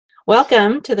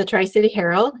Welcome to the Tri-City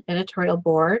Herald Editorial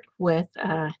Board with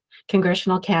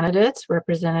Congressional candidates,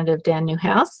 Representative Dan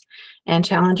Newhouse and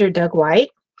Challenger Doug White.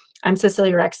 I'm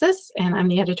Cicely Rexis, and I'm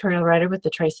the editorial writer with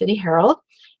the Tri-City Herald.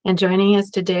 And joining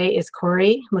us today is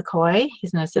Corey McCoy.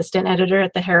 He's an assistant editor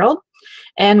at the Herald.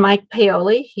 And Mike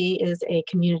Paoli, he is a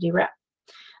community rep.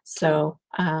 So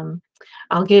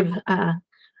I'll give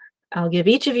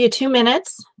each of you 2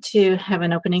 minutes to have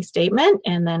an opening statement,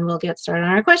 and then we'll get started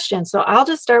on our questions. So I'll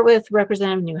just start with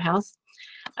Representative Newhouse.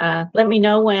 Let me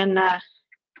know when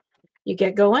you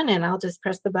get going, and I'll just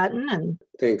press the button. And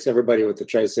thanks, everybody with the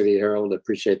Tri-City Herald. I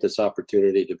appreciate this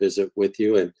opportunity to visit with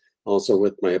you and also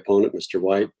with my opponent, Mr.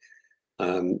 White.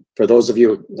 For those of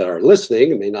you that are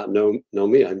listening and may not know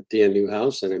me, I'm Dan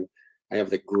Newhouse, and I have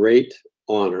the great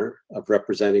honor of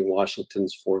representing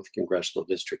Washington's 4th Congressional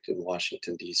District in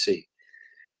Washington, D.C.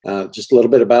 Just a little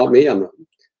bit about me. I'm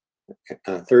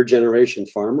a third-generation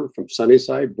farmer from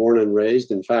Sunnyside, born and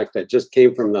raised. In fact, I just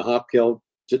came from the hop kill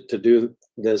to do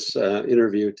this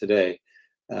interview today.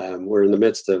 We're in the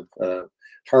midst of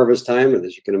harvest time, and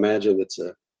as you can imagine, it's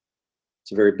a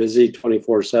very busy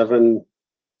 24/7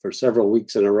 for several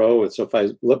weeks in a row. And so if I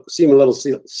seem a little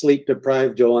sleep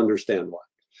deprived, you'll understand why.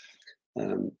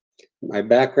 My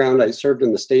background, I served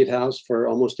in the State House for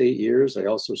almost 8 years. I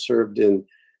also served in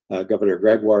Governor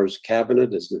Gregoire's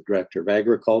cabinet as the Director of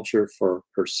Agriculture for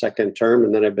her 2nd term,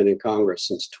 and then I've been in Congress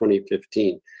since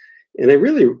 2015. And I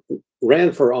really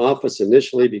ran for office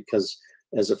initially because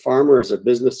as a farmer, as a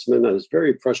businessman, I was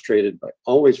very frustrated by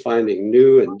always finding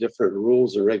new and different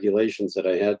rules and regulations that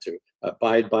I had to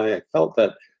abide by. I felt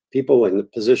that people in the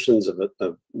positions of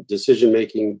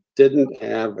decision-making didn't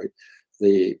have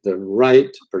the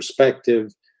right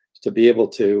perspective to be able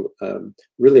to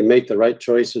really make the right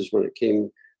choices when it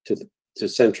came to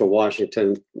Central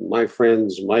Washington, my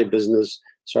friends, my business.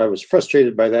 So I was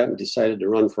frustrated by that and decided to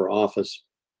run for office.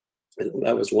 And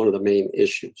that was one of the main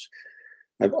issues.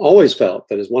 I've always felt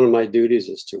that as one of my duties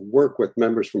is to work with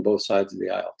members from both sides of the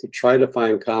aisle to try to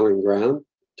find common ground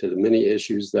to the many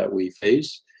issues that we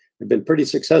face. I've been pretty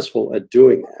successful at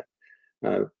doing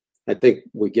that. I think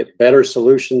we get better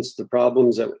solutions to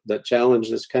problems that challenge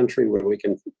this country when we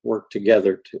can work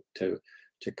together to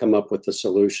come up with the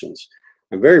solutions.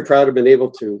 I'm very proud of being able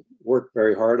to work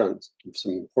very hard on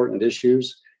some important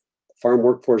issues. Farm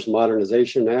Workforce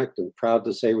Modernization Act, I'm proud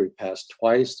to say we passed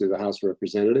twice through the House of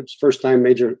Representatives. First time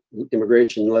major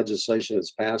immigration legislation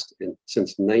has passed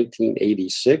since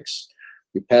 1986.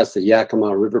 We passed the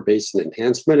Yakima River Basin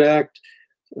Enhancement Act.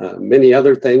 Many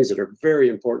other things that are very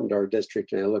important to our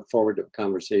district, and I look forward to a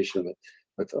conversation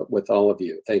with all of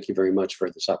you. Thank you very much for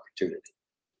this opportunity.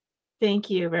 thank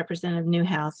you, Representative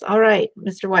Newhouse. All right,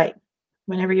 Mr. White,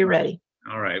 whenever you're ready.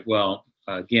 All right. Well,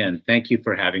 again, thank you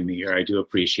for having me here. I do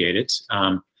appreciate it.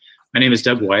 My name is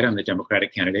Doug White. I'm the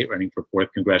Democratic candidate running for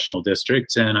 4th Congressional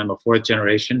District, and I'm a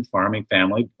 4th-generation farming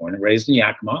family, born and raised in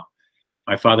Yakima.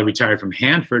 My father retired from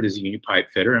Hanford as a union pipe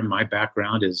fitter, and my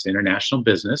background is international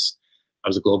business. I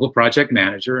was a global project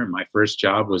manager, and my first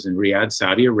job was in Riyadh,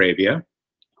 Saudi Arabia.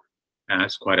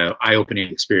 That's quite an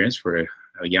eye-opening experience for a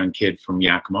young kid from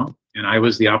Yakima. And I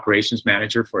was the operations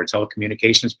manager for a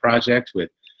telecommunications project with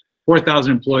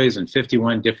 4,000 employees and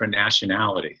 51 different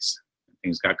nationalities.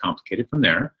 Things got complicated from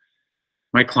there.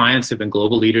 My clients have been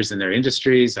global leaders in their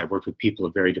industries. I've worked with people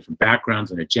of very different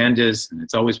backgrounds and agendas, and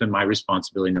it's always been my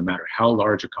responsibility, no matter how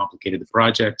large or complicated the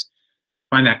project,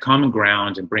 find that common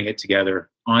ground and bring it together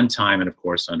on time and, of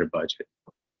course, under budget.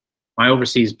 My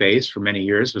overseas base for many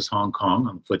years was Hong Kong,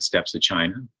 on the footsteps of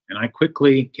China, and I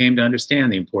quickly came to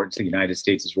understand the importance of the United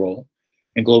States' role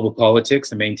in global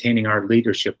politics and maintaining our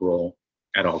leadership role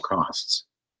at all costs.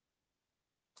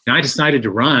 Now, I decided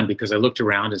to run because I looked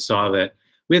around and saw that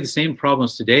we had the same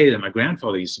problems today that my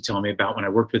grandfather used to tell me about when I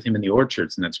worked with him in the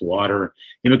orchards, and that's water,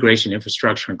 immigration,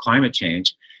 infrastructure, and climate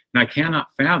change. And I cannot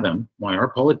fathom why our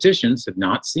politicians have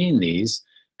not seen these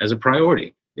as a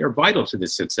priority. They are vital to the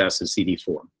success of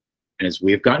CD4. And as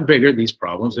we have gotten bigger, these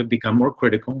problems have become more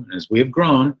critical. And as we have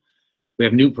grown, we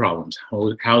have new problems: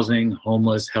 housing,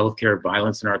 homeless, healthcare,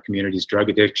 violence in our communities, drug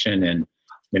addiction, and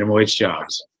minimum wage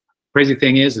jobs. Crazy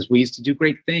thing is we used to do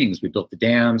great things. We built the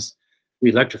dams,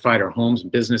 we electrified our homes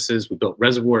and businesses, we built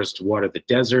reservoirs to water the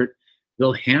desert,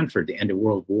 built Hanford to end a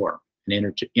world war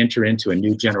and enter into a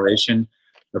new generation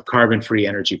of carbon-free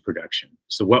energy production.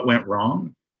 So what went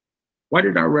wrong? Why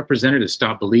did our representatives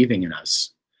stop believing in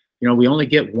us? You know, we only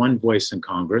get one voice in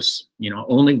Congress,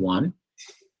 only one.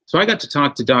 So I got to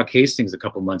talk to Doc Hastings a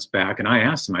couple months back, and I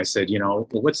asked him, I said, well,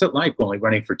 what's it like only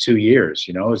running for 2 years?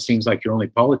 It seems like you're only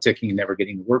politicking and never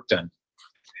getting the work done.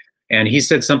 And he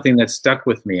said something that stuck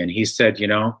with me. And he said,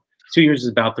 2 years is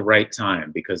about the right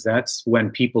time, because that's when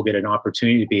people get an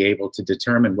opportunity to be able to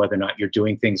determine whether or not you're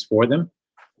doing things for them.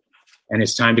 And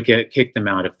it's time to kick them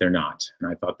out if they're not. And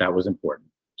I thought that was important.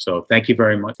 So thank you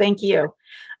very much. Thank you.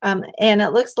 And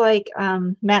it looks like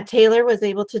Matt Taylor was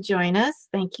able to join us.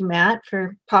 Thank you, Matt,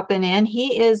 for popping in.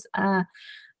 He is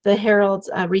the Herald's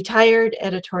retired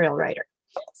editorial writer.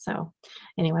 So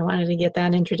anyway, I wanted to get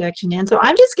that introduction in. So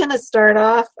I'm just going to start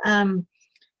off.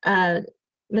 Mr.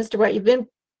 White, you've been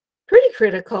pretty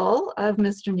critical of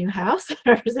Mr. Newhouse,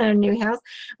 Representative Newhouse.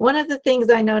 One of the things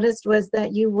I noticed was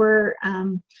that you were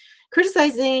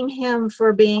criticizing him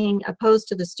for being opposed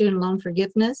to the student loan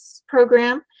forgiveness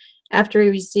program after he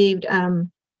received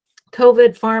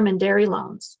COVID farm and dairy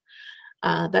loans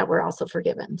that were also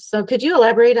forgiven. So could you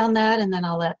elaborate on that? And then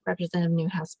I'll let Representative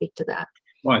Newhouse speak to that.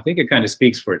 Well, I think it kind of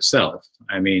speaks for itself.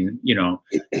 I mean, you know,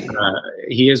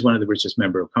 he is one of the richest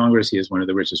members of Congress. He is one of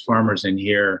the richest farmers in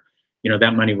here. You know,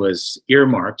 that money was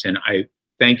earmarked, and I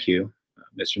thank you,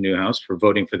 Mr. Newhouse, for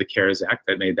voting for the CARES Act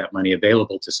that made that money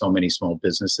available to so many small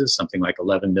businesses. Something like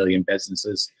 11 million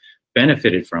businesses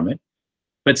benefited from it.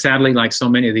 But sadly, like so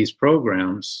many of these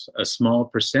programs, a small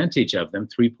percentage of them,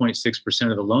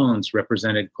 3.6% of the loans,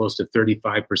 represented close to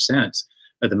 35%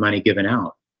 of the money given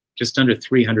out, just under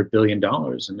 $300 billion.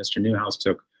 And Mr. Newhouse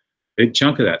took a big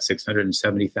chunk of that,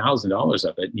 $670,000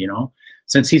 of it. You know,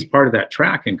 since he's part of that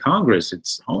track in Congress,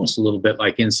 it's almost a little bit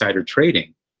like insider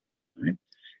trading, right?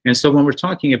 And so when we're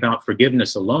talking about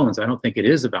forgiveness of loans, I don't think it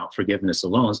is about forgiveness of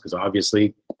loans, because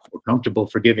obviously we're comfortable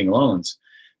forgiving loans.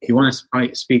 If you want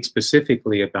to speak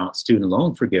specifically about student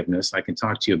loan forgiveness, I can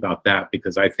talk to you about that,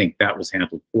 because I think that was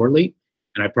handled poorly,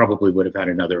 and I probably would have had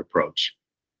another approach.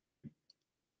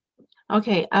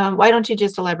 Okay, why don't you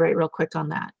just elaborate real quick on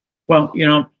that? Well, you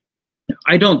know,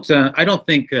 I don't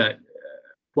think.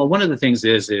 Well, one of the things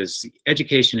is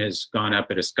education has gone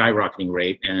up at a skyrocketing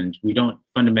rate, and we don't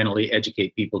fundamentally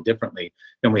educate people differently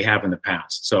than we have in the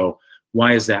past. So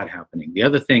why is that happening? The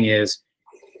other thing is,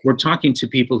 we're talking to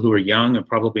people who are young and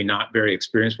probably not very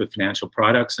experienced with financial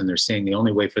products, and they're saying the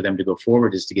only way for them to go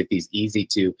forward is to get these easy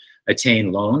to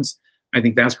attain loans. I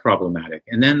think that's problematic.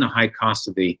 And then the high cost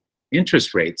of the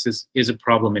interest rates is a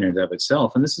problem in and of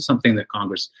itself. And this is something that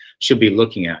Congress should be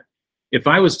looking at. If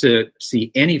I was to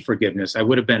see any forgiveness, I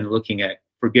would have been looking at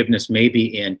forgiveness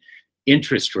maybe in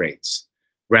interest rates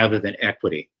rather than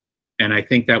equity. And I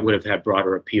think that would have had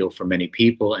broader appeal for many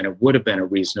people, and it would have been a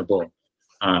reasonable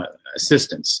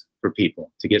assistance for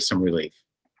people to get some relief.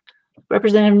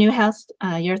 Representative Newhouse,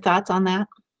 your thoughts on that?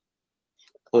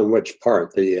 On which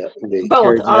part? The both,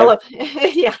 CARES all Act?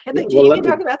 of yeah. Well, You can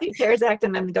talk about the CARES Act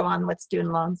and then go on with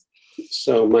student loans.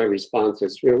 So my response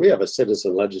is, you know, we have a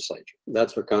citizen legislature.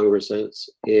 That's what Congress is.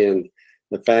 And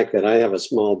the fact that I have a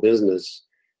small business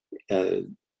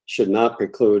should not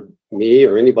preclude me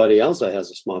or anybody else that has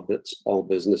a small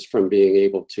business from being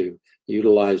able to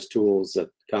utilize tools that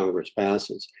Congress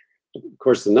passes. Of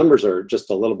course, the numbers are just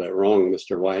a little bit wrong,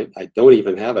 Mr. White. I don't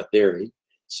even have a dairy.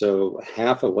 So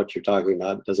half of what you're talking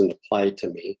about doesn't apply to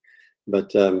me.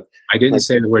 But I didn't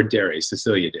say the word dairy.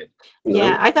 Cecilia did. No?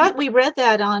 Yeah, I thought we read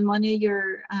that on one of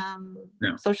your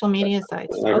social media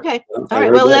sites. Okay, all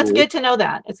right. Well, that's good to know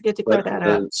that. It's good to clear that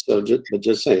up. So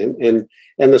just saying.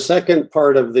 And the second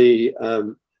part of the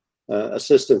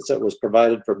assistance that was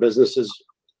provided for businesses,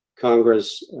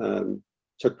 Congress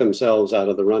took themselves out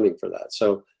of the running for that.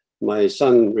 So my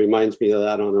son reminds me of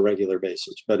that on a regular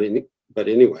basis. But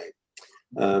anyway,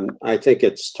 I think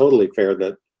it's totally fair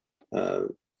that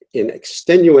in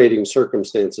extenuating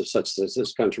circumstances such as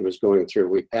this country was going through,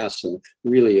 we passed some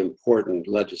really important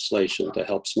legislation to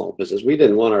help small business. We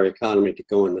didn't want our economy to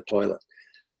go in the toilet,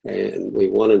 and we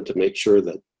wanted to make sure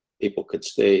that people could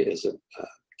stay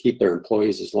keep their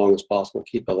employees as long as possible,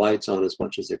 keep the lights on as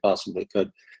much as they possibly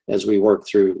could as we work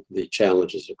through the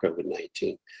challenges of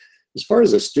COVID-19. As far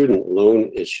as the student loan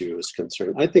issue is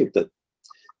concerned, I think that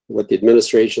what the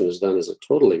administration has done is a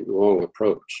totally wrong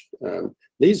approach.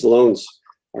 These loans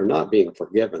are not being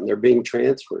forgiven. They're being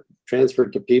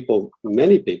transferred to people,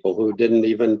 many people who didn't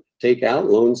even take out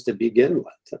loans to begin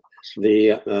with.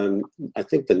 I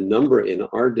think the number in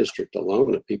our district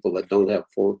alone of people that don't have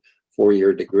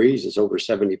four-year degrees is over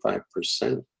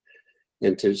 75%.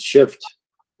 And to shift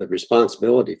the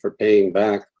responsibility for paying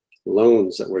back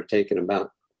loans that were taken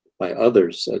about by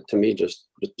others, to me, just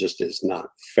is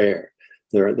not fair.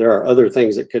 There are other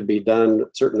things that could be done.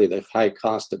 Certainly the high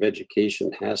cost of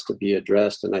education has to be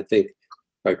addressed. And I think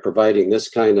by providing this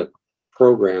kind of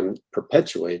program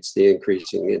perpetuates the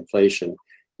increasing inflation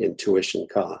in tuition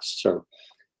costs. So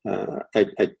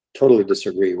I totally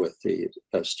disagree with the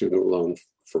Student Loan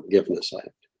Forgiveness Act.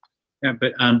 Yeah,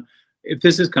 but if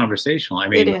this is conversational, I It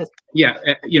mean, is. yeah,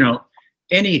 you know,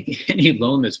 any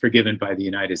loan that's forgiven by the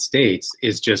United States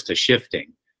is just a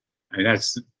shifting. I mean,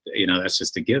 that's, you know, that's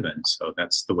just a given. So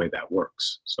that's the way that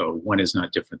works. So one is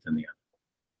not different than the other.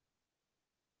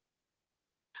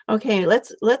 Okay,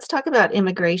 let's talk about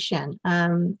immigration.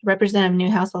 Representative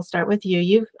Newhouse, I'll start with you.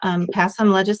 You've passed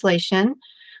some legislation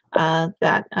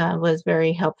that was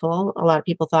very helpful, a lot of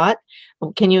people thought.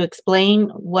 Can you explain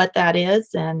what that is?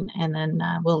 And then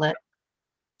we'll let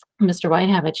Mr. White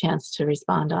have a chance to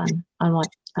respond on what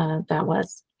that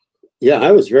was. Yeah,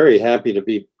 I was very happy to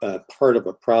be part of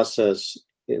a process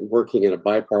in working in a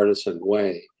bipartisan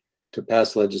way to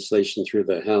pass legislation through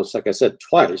the House. Like I said,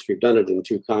 twice. We've done it in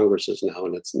 2 Congresses now,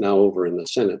 and it's now over in the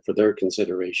Senate for their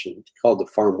consideration. It's called the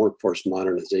Farm Workforce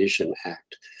Modernization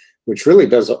Act, which really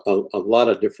does a lot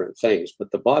of different things.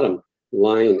 But the bottom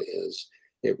line is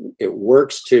it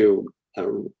works to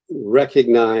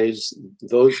recognize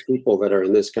those people that are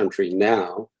in this country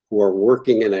now who are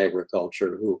working in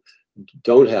agriculture, who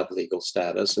don't have legal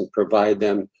status, and provide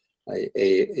them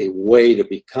a way to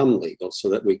become legal so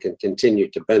that we can continue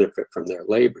to benefit from their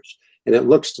labors. And it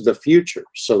looks to the future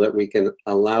so that we can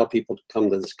allow people to come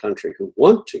to this country who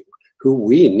want to, who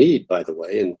we need, by the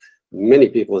way, and many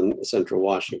people in central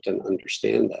Washington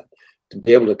understand that, to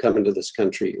be able to come into this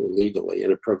country legally.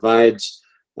 And it provides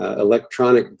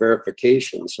electronic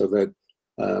verification so that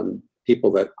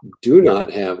people that do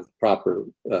not have proper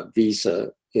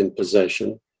visa in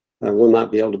possession will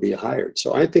not be able to be hired.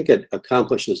 So I think it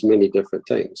accomplishes many different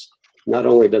things. Not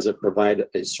only does it provide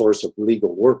a source of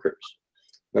legal workers,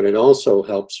 but it also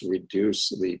helps reduce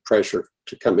the pressure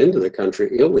to come into the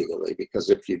country illegally, because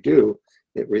if you do,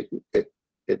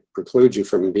 it precludes you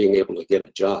from being able to get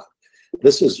a job.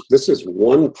 This is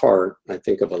one part, I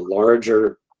think, of a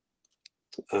larger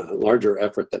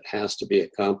effort that has to be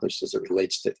accomplished as it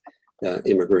relates to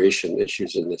immigration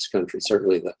issues in this country.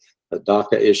 Certainly the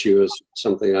DACA issue is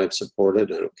something I've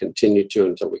supported and will continue to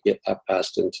until we get that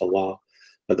passed into law.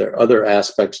 But there are other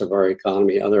aspects of our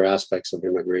economy, other aspects of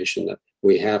immigration that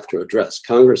we have to address.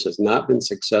 Congress has not been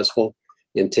successful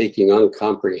in taking on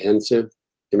comprehensive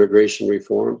immigration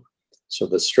reform. So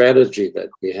the strategy that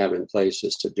we have in place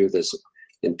is to do this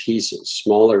in pieces,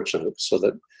 smaller chunks, so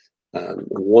that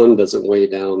one doesn't weigh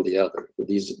down the other.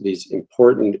 These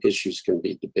important issues can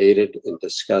be debated and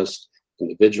discussed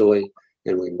individually,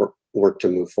 and we work to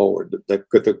move forward.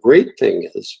 The great thing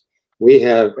is we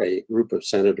have a group of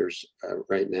senators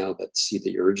right now that see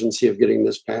the urgency of getting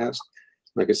this passed.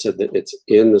 Like I said, that it's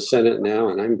in the Senate now,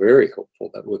 and I'm very hopeful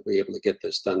that we'll be able to get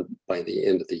this done by the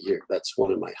end of the year. That's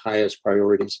one of my highest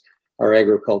priorities. Our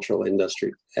agricultural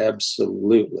industry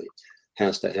absolutely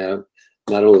has to have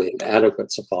not only an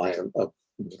adequate supply of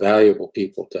valuable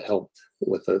people to help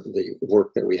with the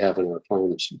work that we have in our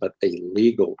farms, but a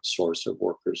legal source of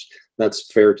workers.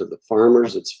 That's fair to the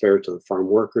farmers, it's fair to the farm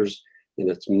workers, and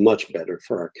it's much better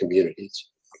for our communities.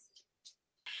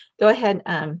 Go ahead,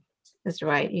 Mr.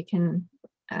 White. You can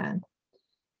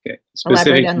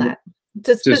elaborate on that.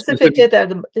 Specific to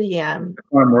the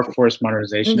Farm Workforce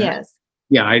Modernization Act. Yes.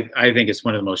 Yeah, I think it's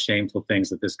one of the most shameful things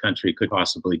that this country could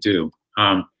possibly do.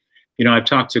 You know, I've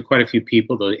talked to quite a few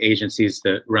people, the agencies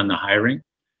that run the hiring.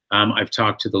 I've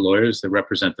talked to the lawyers that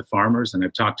represent the farmers, and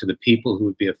I've talked to the people who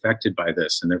would be affected by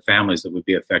this and their families that would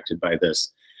be affected by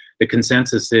this. The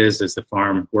consensus is the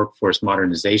Farm Workforce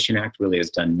Modernization Act really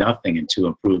has done nothing to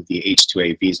improve the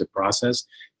H-2A visa process.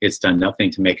 It's done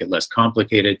nothing to make it less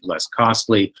complicated, less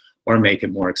costly, or make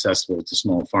it more accessible to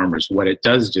small farmers. What it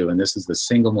does do, and this is the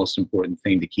single most important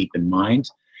thing to keep in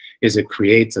mind, is it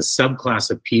creates a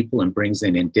subclass of people and brings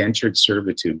in indentured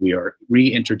servitude. We are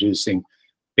reintroducing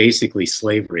basically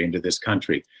slavery into this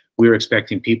country. We're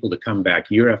expecting people to come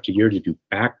back year after year to do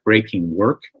back-breaking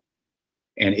work.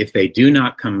 And if they do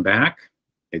not come back,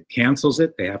 it cancels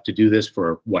it. They have to do this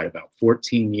for, what, about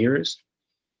 14 years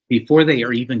before they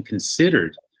are even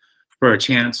considered for a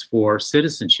chance for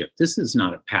citizenship. This is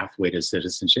not a pathway to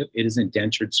citizenship. It is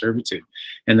indentured servitude.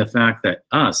 And the fact that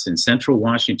us in Central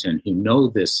Washington, who know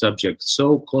this subject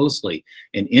so closely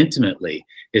and intimately,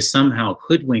 is somehow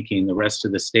hoodwinking the rest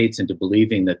of the states into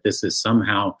believing that this is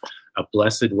somehow a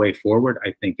blessed way forward,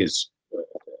 I think is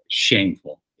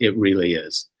shameful. It really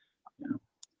is. You know.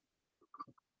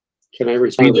 Can I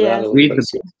respond to that a little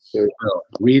bit?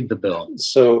 Read the bill.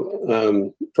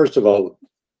 So, first of all,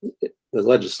 the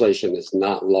legislation is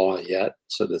not law yet,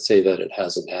 so to say that it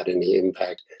hasn't had any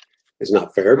impact is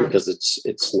not fair, because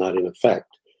it's not in effect.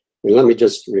 And let me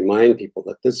just remind people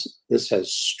that this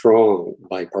has strong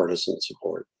bipartisan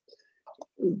support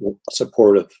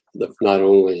of not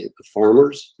only the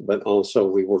farmers, but also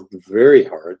we worked very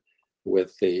hard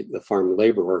with the farm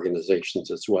labor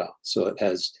organizations as well. So it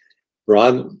has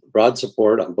broad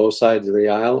support on both sides of the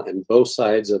aisle and both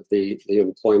sides of the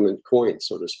employment coin,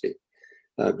 so to speak.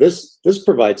 This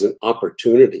provides an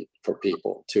opportunity for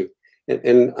people to,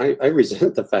 and I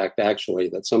resent the fact actually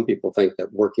that some people think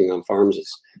that working on farms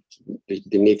is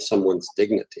beneath someone's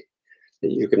dignity.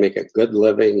 You can make a good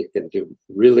living, you can do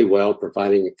really well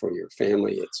providing for your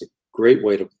family. It's a great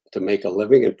way to make a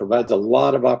living, and provides a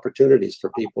lot of opportunities for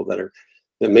people that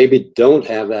maybe don't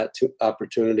have that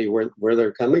opportunity where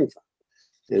they're coming from.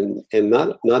 And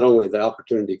not only the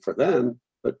opportunity for them,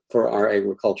 but for our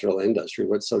agricultural industry,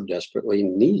 what so desperately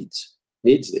needs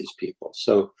these people.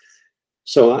 So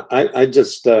I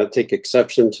just take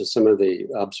exception to some of the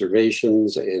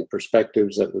observations and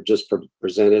perspectives that were just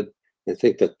presented. I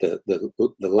think that the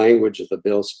language of the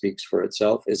bill speaks for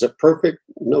itself. Is it perfect?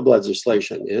 No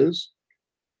legislation is,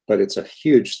 but it's a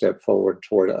huge step forward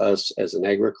toward us as an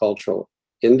agricultural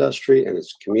industry and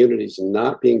its communities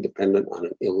not being dependent on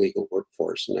an illegal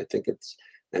workforce. And I think it's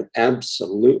an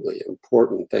absolutely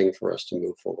important thing for us to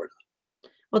move forward on.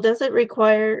 Well, does it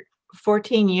require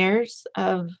 14 years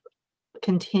of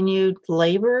continued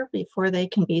labor before they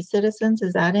can be citizens?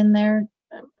 Is that in there,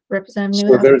 Representative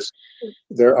Newhouse? So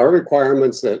there are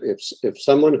requirements that if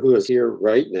someone who is here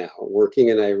right now working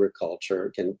in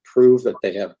agriculture can prove that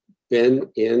they have been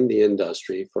in the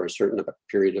industry for a certain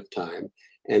period of time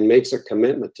and makes a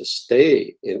commitment to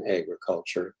stay in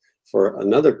agriculture for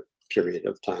another period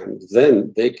of time,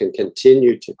 then they can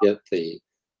continue to get the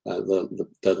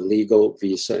legal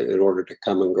visa in order to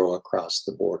come and go across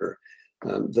the border.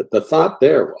 The thought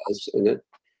there was, and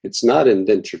it's not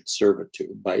indentured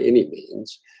servitude by any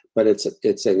means, but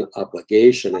it's an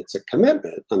obligation, it's a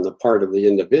commitment on the part of the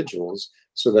individuals,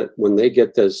 so that when they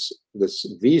get this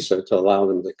visa to allow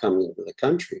them to come into the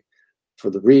country for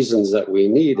the reasons that we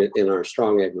need it in our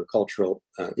strong agricultural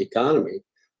economy,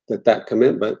 that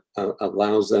commitment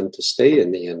allows them to stay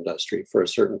in the industry for a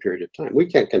certain period of time. We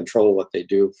can't control what they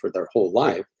do for their whole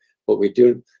life, but we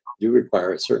do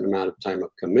require a certain amount of time of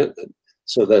commitment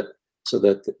so that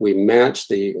we match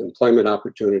the employment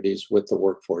opportunities with the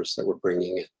workforce that we're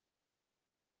bringing in.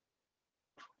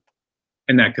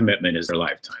 And that commitment is their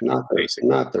lifetime, basically.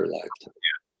 Not their lifetime.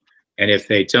 Yeah. And if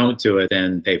they don't do it,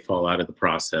 then they fall out of the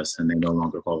process and they no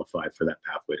longer qualify for that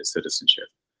pathway to citizenship.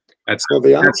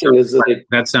 The option is that they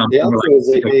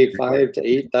pay $5,000 to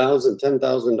 $8,000,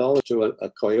 $10,000 to a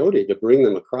coyote to bring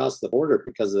them across the border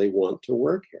because they want to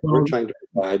work here. We're trying to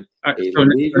provide a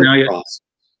legal process.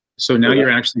 So now you're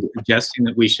actually suggesting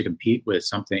that we should compete with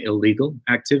something illegal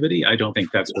activity? I don't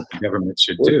think that's what the government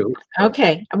should do.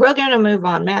 Okay, we're going to move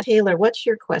on. Matt Taylor, what's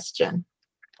your question?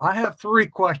 I have 3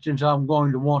 questions I'm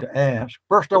going to want to ask.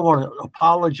 First, I want to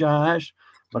apologize,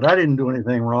 but I didn't do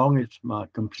anything wrong. It's my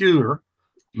computer.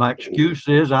 My excuse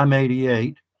is I'm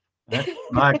 88. That's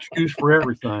my excuse for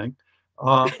everything.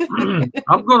 I'm going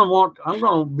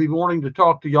to be wanting to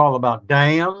talk to y'all about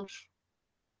dams,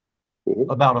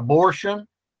 about abortion,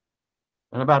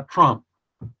 and about Trump.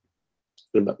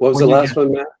 What was the last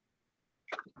one, Matt?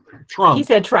 Trump. He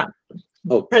said Trump.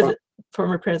 Oh, Trump.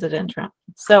 Former President Trump.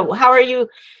 So how are you?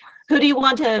 Who do you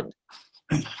want to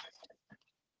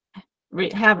Who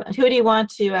do you want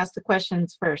to ask the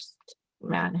questions first,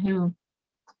 Matt? Who?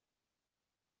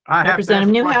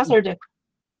 Representative Newhouse or Dick?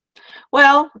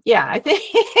 Well, yeah, I think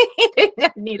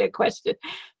I need a question.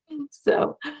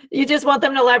 So you just want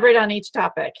them to elaborate on each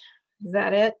topic. Is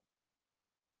that it?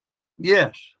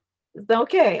 Yes.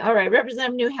 Okay. All right.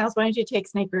 Representative Newhouse, why don't you take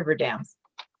Snake River Dams?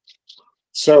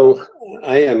 So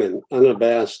I am an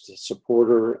unabashed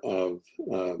supporter of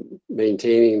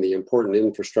maintaining the important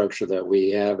infrastructure that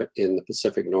we have in the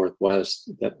Pacific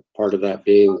Northwest, that part of that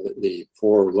being the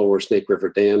 4 lower Snake River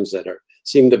dams that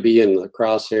seem to be in the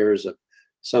crosshairs of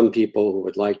some people who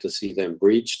would like to see them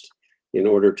breached in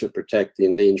order to protect the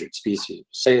endangered species of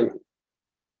salmon.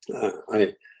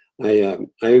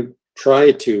 I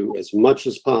try to, as much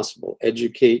as possible,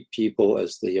 educate people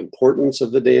as the importance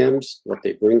of the dams, what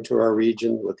they bring to our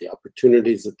region, what the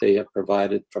opportunities that they have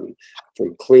provided from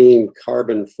clean,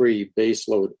 carbon-free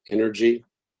baseload energy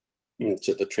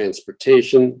to the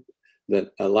transportation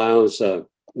that allows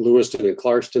Lewiston and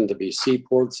Clarkston to be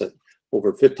seaports. That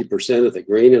over 50% of the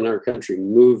grain in our country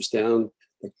moves down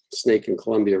the Snake and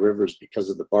Columbia rivers because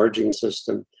of the barging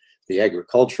system, the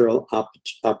agricultural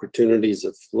opportunities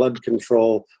of flood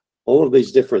control, all of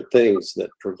these different things that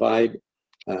provide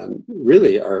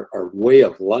really our way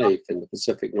of life in the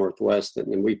Pacific Northwest.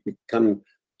 And we've become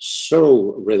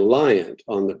so reliant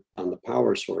on the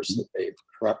power source that they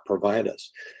provide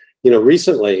us. You know,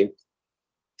 recently,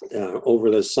 over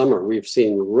the summer, we've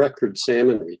seen record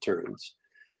salmon returns.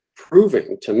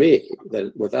 proving to me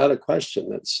that without a question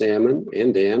that salmon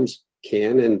and dams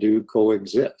can and do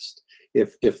coexist.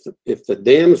 If the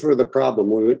dams were the problem,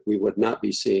 we would not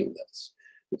be seeing this.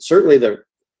 But certainly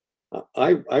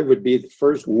I would be the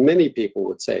first, many people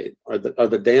would say, are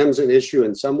the dams an issue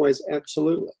in some ways?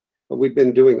 Absolutely. But we've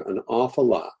been doing an awful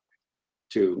lot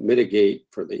to mitigate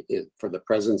for the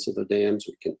presence of the dams.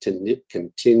 We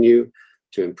continue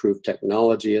to improve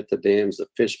technology at the dams, the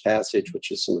fish passage,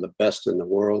 which is some of the best in the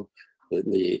world,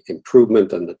 the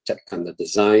improvement on the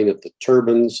design of the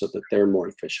turbines so that they're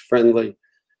more fish friendly.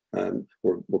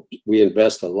 We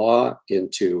invest a lot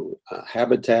into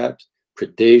habitat,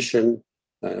 predation,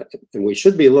 and we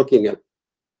should be looking at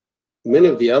many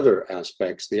of the other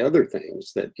aspects, the other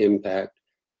things that impact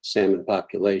salmon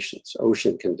populations,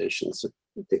 ocean conditions,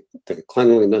 the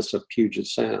cleanliness of Puget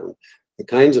Sound, the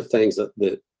kinds of things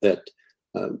that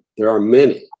there are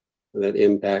many that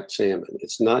impact salmon.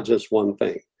 It's not just one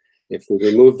thing. If we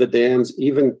remove the dams,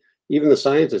 even the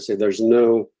scientists say there's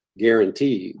no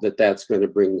guarantee that that's going to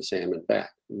bring the salmon back.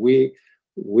 We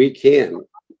can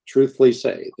truthfully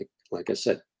say, like I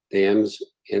said, dams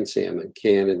and salmon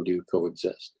can and do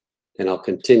coexist. And I'll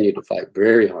continue to fight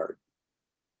very hard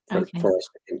for us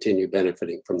to continue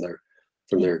benefiting from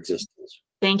their existence.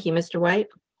 Thank you, Mr. White.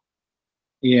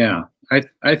 Yeah,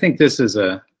 I think this is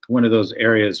one of those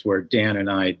areas where Dan and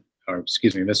I, or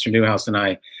excuse me, Mr. Newhouse and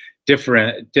I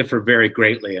differ very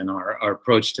greatly in our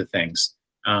approach to things.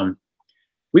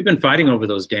 We've been fighting over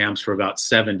those dams for about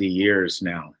 70 years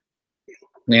now.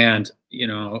 And, you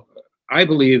know, I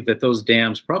believe that those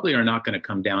dams probably are not going to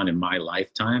come down in my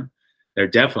lifetime. They're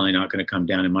definitely not going to come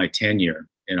down in my tenure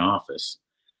in office.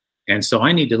 And so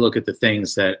I need to look at the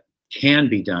things that can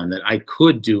be done, that I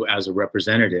could do as a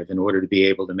representative in order to be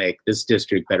able to make this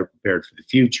district better prepared for the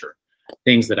future.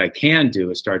 Things that I can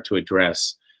do is start to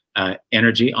address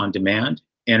energy on demand,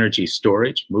 energy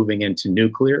storage, moving into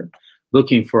nuclear,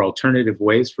 looking for alternative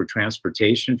ways for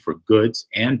transportation for goods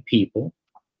and people.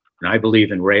 And I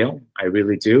believe in rail, I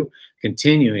really do.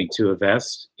 Continuing to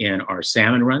invest in our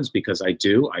salmon runs, because I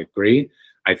agree.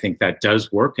 I think that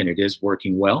does work, and it is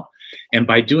working well. And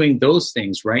by doing those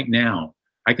things right now,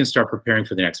 I can start preparing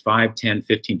for the next 5, 10,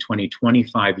 15, 20,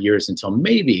 25 years until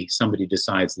maybe somebody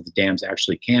decides that the dams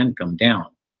actually can come down.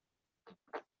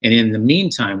 And in the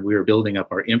meantime, we are building up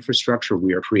our infrastructure,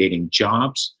 we are creating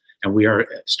jobs, and we are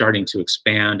starting to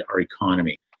expand our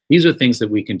economy. These are things that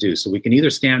we can do. So we can either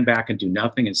stand back and do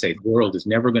nothing and say the world is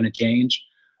never going to change,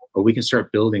 or we can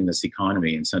start building this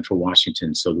economy in Central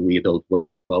Washington so that we build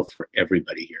wealth for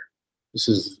everybody here. This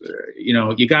is, you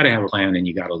know, you got to have a plan and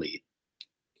you got to lead.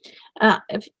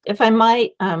 If I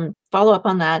might follow up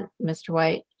on that, Mr.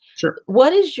 White. Sure.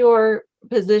 What is your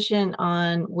position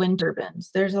on wind turbines?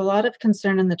 There's a lot of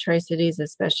concern in the Tri-Cities,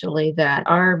 especially, that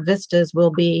our vistas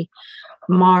will be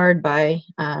marred by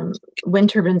wind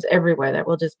turbines everywhere, that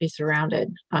will just be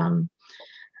surrounded.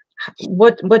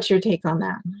 What's your take on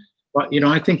that? Well, you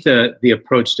know, I think the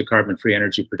approach to carbon-free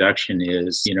energy production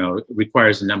is, you know,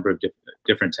 requires a number of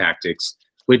different tactics.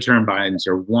 Wind turbines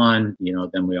are one, you know,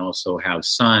 then we also have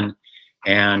sun,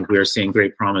 and we're seeing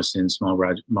great promise in small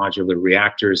modular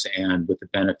reactors, and with the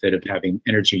benefit of having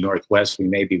Energy Northwest, we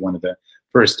may be one of the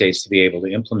first states to be able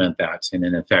to implement that in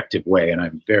an effective way, and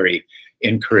I'm very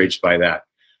encouraged by that.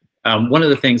 One of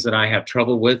the things that I have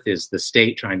trouble with is the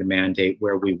state trying to mandate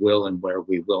where we will and where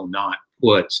we will not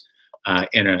put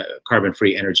in a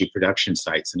carbon-free energy production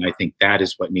sites. And I think that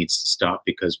is what needs to stop,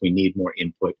 because we need more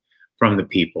input from the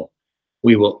people.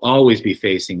 We will always be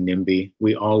facing NIMBY.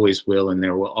 We always will, and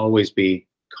there will always be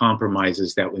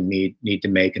compromises that we need to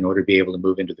make in order to be able to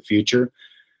move into the future.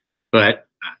 But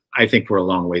I think we're a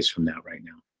long ways from that right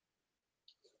now.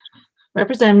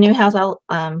 Representative Newhouse, I'll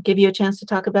give you a chance to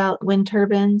talk about wind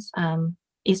turbines.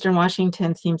 Eastern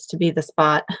Washington seems to be the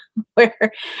spot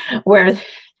where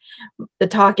the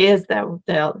talk is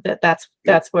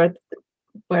that's where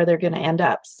they're going to end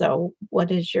up. So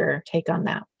what is your take on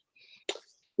that?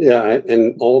 Yeah,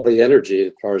 and all the energy,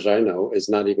 as far as I know, is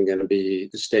not even going to be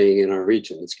staying in our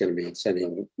region. It's going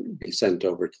to be sent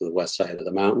over to the west side of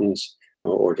the mountains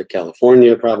or to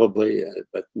California probably,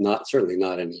 but certainly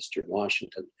not in Eastern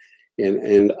Washington.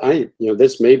 And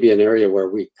this may be an area where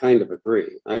we kind of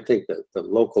agree. I think that the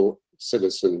local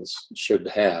citizens should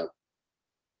have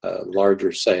a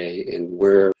larger say in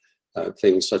where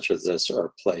things such as this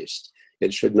are placed.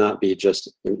 It should not be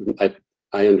just,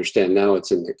 I understand now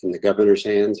it's in the governor's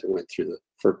hands. It went through the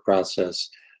FERC process.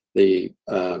 The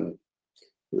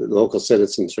local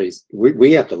citizens,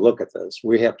 we have to look at this.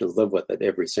 We have to live with it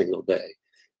every single day.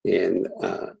 And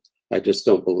I just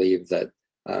don't believe that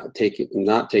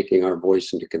not taking our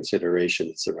voice into consideration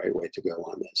is the right way to go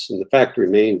on this. And the fact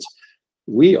remains,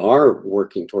 we are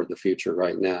working toward the future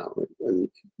right now. And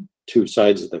two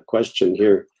sides of the question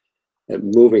here,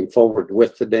 moving forward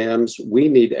with the dams, we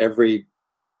need every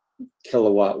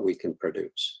kilowatt we can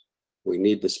produce. We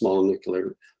need the small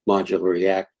nuclear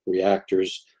modular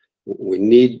reactors. We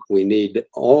need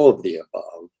all of the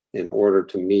above in order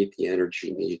to meet the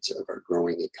energy needs of our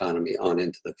growing economy on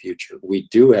into the future. We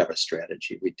do have a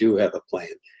strategy. We do have a plan,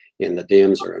 and the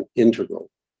dams are an integral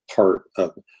part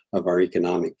of our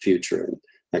economic future. And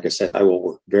like I said, I will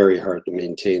work very hard to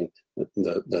maintain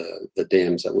the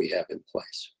dams that we have in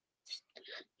place.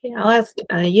 Okay, I'll ask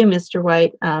you, Mr.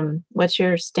 White, what's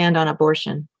your stand on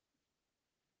abortion?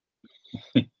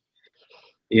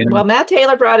 You know, Well, Matt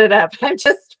Taylor brought it up. I'm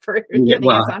just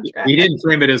getting us on track. He didn't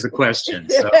frame it as a question.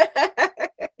 So.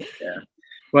 Yeah.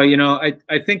 Well, you know,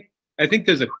 I think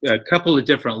there's a couple of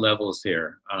different levels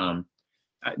here.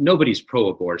 Nobody's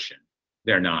pro-abortion.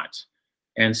 They're not.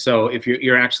 And so if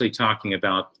you're actually talking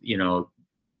about, you know,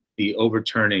 the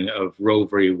overturning of Roe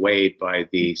v. Wade by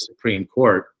the Supreme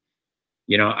Court,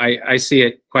 you know, I see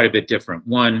it quite a bit different.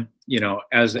 One, you know,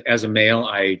 as a male,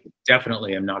 I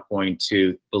definitely am not going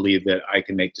to believe that I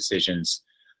can make decisions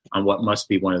on what must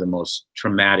be one of the most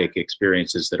traumatic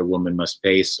experiences that a woman must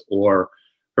face, or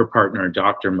her partner or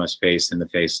doctor must face in the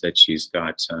face that she's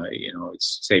got, you know,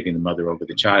 it's saving the mother over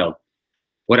the child.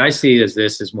 What I see as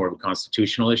this is more of a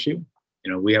constitutional issue.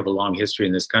 You know, we have a long history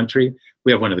in this country.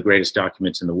 We have one of the greatest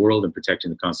documents in the world, and protecting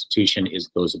the Constitution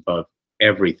goes above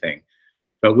everything.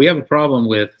 But we have a problem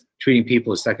with treating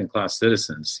people as second-class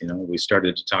citizens. You know, we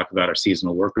started to talk about our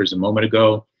seasonal workers a moment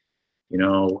ago. You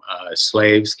know,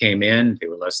 slaves came in, they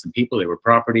were less than people, they were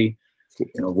property.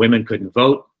 You know, women couldn't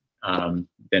vote,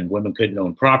 then women couldn't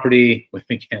own property,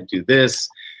 women can't do this.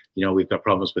 You know, we've got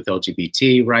problems with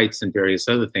LGBT rights and various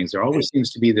other things. There always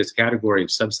seems to be this category of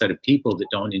subset of people that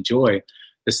don't enjoy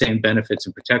the same benefits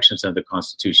and protections of the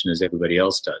Constitution as everybody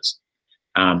else does.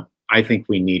 I think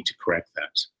we need to correct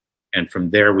that. And from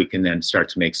there, we can then start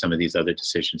to make some of these other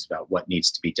decisions about what needs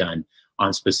to be done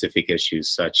on specific issues,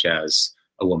 such as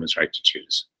a woman's right to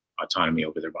choose autonomy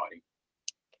over their body.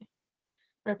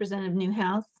 Representative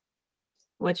Newhouse,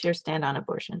 what's your stand on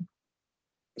abortion?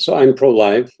 So I'm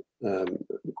pro-life,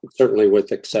 certainly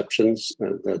with exceptions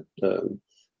that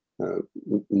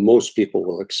most people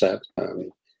will accept.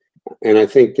 And I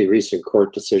think the recent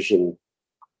court decision,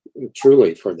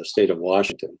 truly for the state of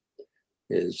Washington,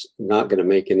 is not going to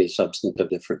make any substantive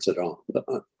difference at all.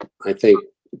 I think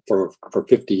for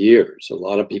 50 years, a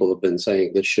lot of people have been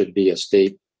saying this should be a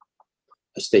state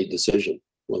decision.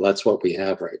 Well, that's what we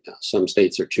have right now. Some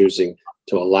states are choosing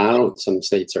to allow, some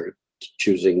states are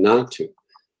choosing not to.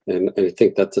 And I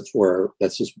think that's where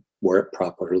it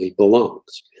properly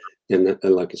belongs. And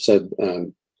like I said,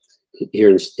 here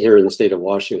in the state of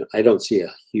Washington, I don't see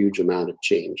a huge amount of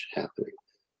change happening.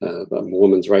 A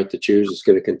woman's right to choose is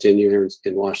going to continue here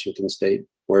in Washington state,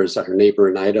 whereas our neighbor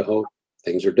in Idaho,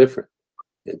 things are different.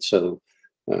 And so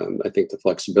I think the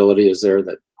flexibility is there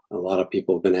that a lot of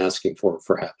people have been asking for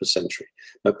half a century.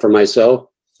 But for myself,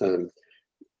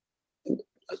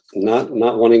 not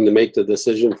wanting to make the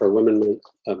decision for women,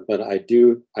 but I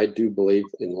do believe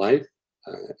in life,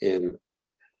 and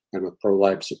I'm a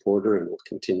pro-life supporter and will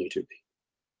continue to be.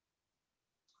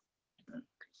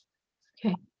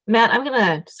 Okay. Matt, I'm going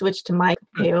to switch to Mike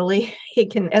Paoli. He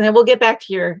can, and then we'll get back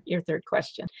to your third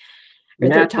question, or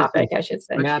third topic, I should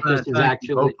say. Matt, this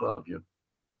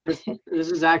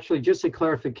is actually just a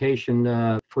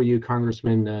clarification for you,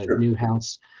 Congressman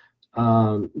Newhouse.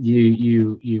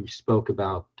 You spoke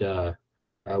about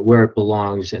where it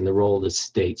belongs and the role of the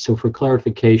state. So for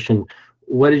clarification,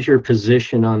 what is your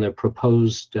position on the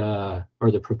proposed or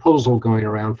the proposal going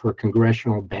around for a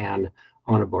congressional ban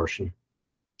on abortion?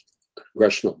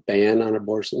 Congressional ban on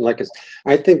abortion. Like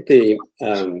I think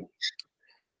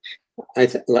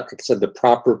like I said, the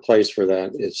proper place for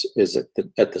that is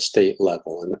at the state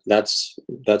level, and that's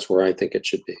where I think it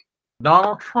should be.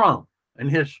 Donald Trump and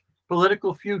his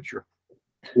political future.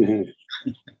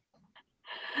 Mm-hmm.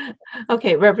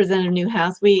 Okay, Representative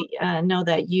Newhouse, we know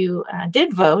that you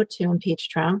did vote to impeach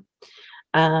Trump,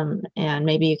 and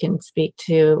maybe you can speak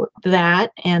to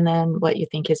that and then what you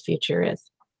think his future is.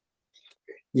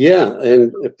 Yeah,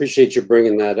 and appreciate you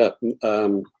bringing that up.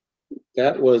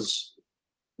 That was,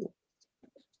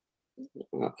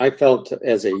 I felt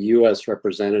as a U.S.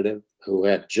 representative who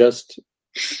had just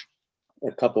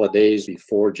a couple of days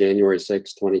before January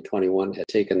 6, 2021, had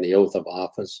taken the oath of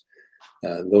office.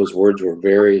 Those words were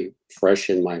very fresh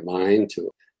in my mind to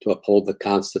uphold the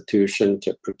Constitution,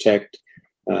 to protect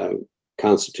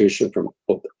Constitution from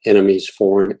both enemies,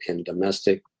 foreign and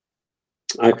domestic.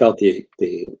 I felt the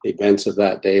events of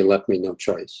that day left me no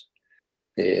choice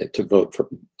to vote for,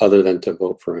 other than to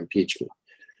vote for impeachment.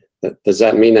 Does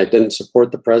that mean I didn't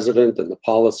support the president and the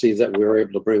policies that we were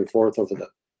able to bring forth over the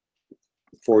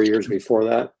 4 years before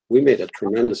that? We made a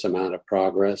tremendous amount of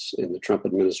progress in the Trump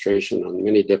administration on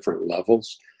many different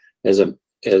levels. As a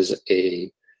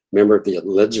member of the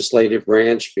legislative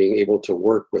branch, being able to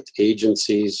work with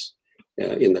agencies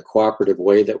in the cooperative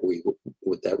way that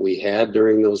we had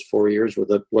during those 4 years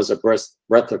was a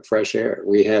breath of fresh air.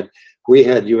 We had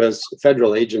U.S.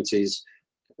 federal agencies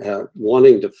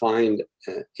wanting to find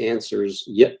answers,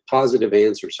 yet positive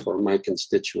answers for my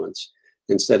constituents,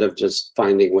 instead of just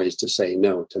finding ways to say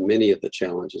no to many of the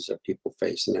challenges that people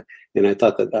face. And I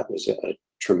thought that was a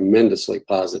tremendously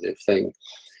positive thing.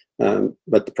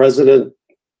 But the president,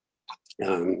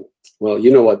 well,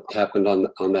 you know what happened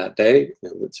on that day.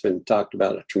 It's been talked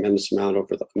about a tremendous amount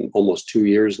over almost 2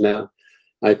 years now.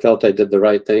 I felt I did the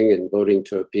right thing in voting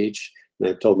to impeach. And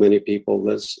I've told many people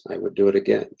this, I would do it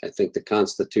again. I think the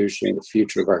Constitution, the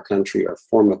future of our country, our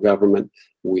form of government,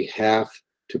 we have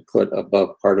to put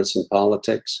above partisan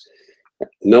politics.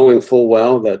 Knowing full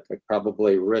well that I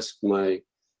probably risked my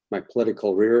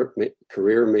political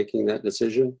career making that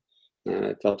decision,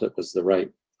 I felt it was the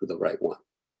right one.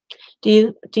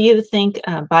 Do you think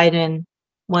Biden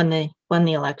won the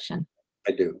election?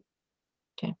 I do.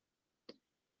 Okay,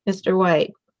 Mr.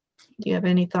 White, do you have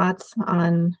any thoughts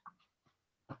on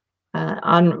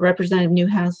Representative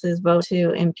Newhouse's vote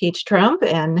to impeach Trump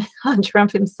and on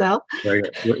Trump himself?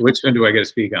 Which one do I get to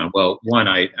speak on? Well, one,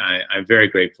 I'm very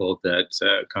grateful that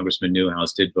Congressman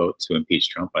Newhouse did vote to impeach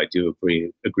Trump. I do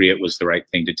agree it was the right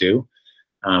thing to do.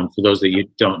 For those that you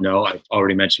don't know, I've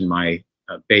already mentioned my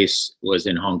base was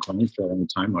in Hong Kong for a long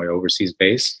time, my overseas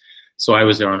base. So I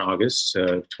was there on August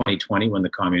 2020 when the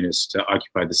communists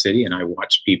occupied the city, and I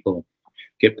watched people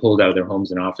get pulled out of their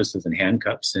homes and offices in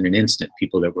handcuffs in an instant.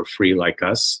 People that were free like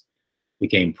us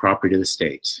became property of the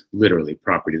state, literally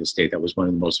property of the state. That was one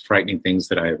of the most frightening things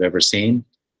that I have ever seen.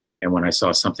 And when I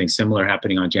saw something similar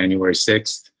happening on January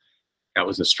 6th, that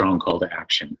was a strong call to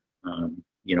action.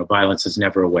 You know, violence is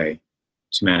never a way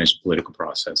to manage the political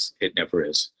process. It never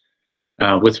is.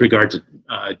 With regard to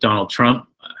Donald Trump,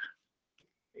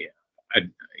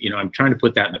 I'm trying to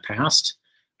put that in the past.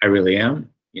 I really am.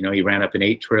 You know, he ran up an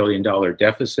 $8 trillion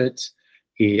deficit.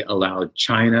 He allowed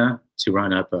China to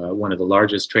run up one of the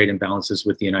largest trade imbalances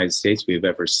with the United States we've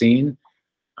ever seen.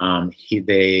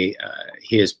 He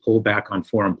has pulled back on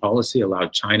foreign policy,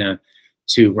 allowed China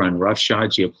to run roughshod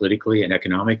geopolitically and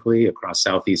economically across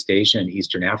Southeast Asia and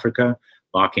Eastern Africa,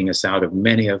 locking us out of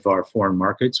many of our foreign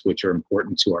markets, which are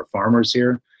important to our farmers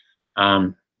here.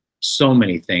 So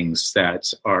many things that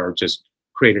are just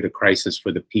created a crisis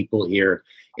for the people here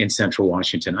in Central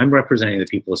Washington. I'm representing the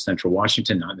people of Central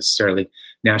Washington, not necessarily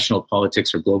national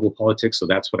politics or global politics. So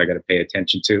that's what I got to pay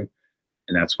attention to.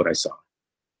 And that's what I saw.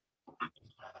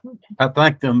 I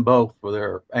thank them both for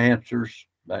their answers.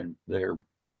 And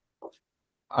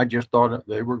I just thought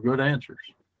they were good answers.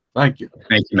 Thank you.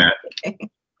 Thank you, Matt.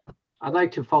 I'd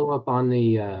like to follow up on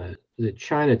the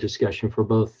China discussion for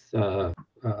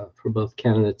both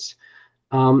candidates.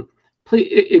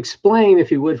 Please explain,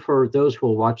 if you would, for those who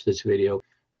will watch this video,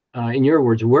 in your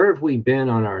words, where have we been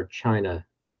on our China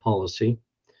policy,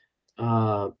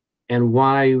 and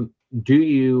why do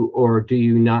you or do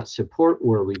you not support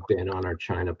where we've been on our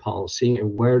China policy,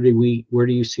 and where do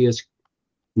you see us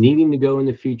needing to go in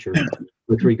the future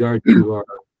with regard to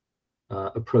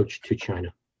our approach to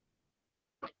China?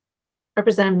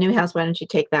 Representative Newhouse, why don't you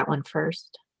take that one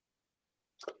first?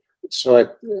 So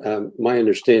my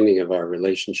understanding of our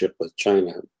relationship with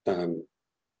China,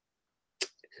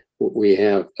 we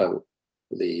have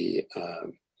the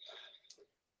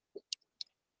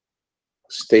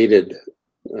stated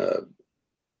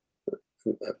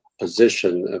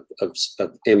position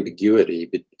of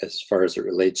ambiguity as far as it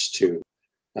relates to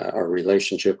our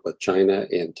relationship with China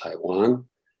and Taiwan.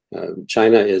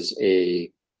 China is a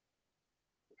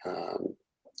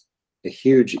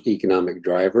huge economic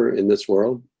driver in this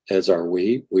world, as are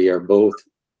we. We are both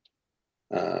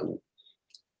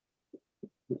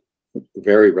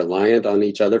very reliant on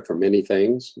each other for many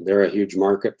things. They're a huge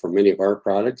market for many of our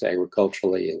products,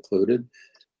 agriculturally included.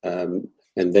 And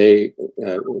they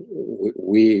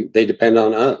depend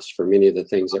on us for many of the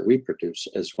things that we produce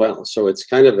as well. So it's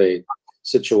kind of a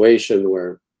situation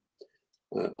where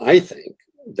I think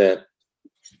that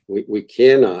we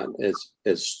cannot,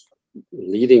 as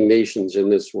leading nations in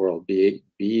this world, be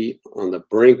on the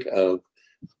brink of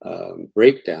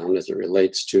breakdown as it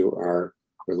relates to our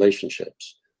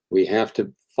relationships. We have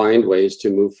to find ways to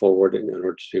move forward in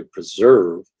order to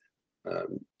preserve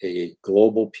a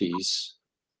global peace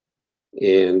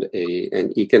and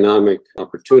an economic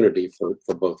opportunity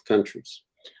for both countries.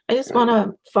 I just want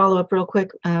to follow up real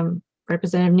quick,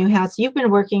 Representative Newhouse. You've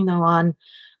been working though on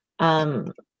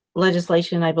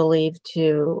legislation, I believe,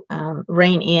 to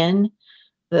rein in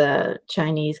the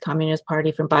Chinese Communist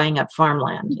Party from buying up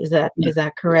farmland. Is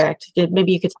that correct?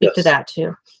 Maybe you could speak to that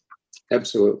too.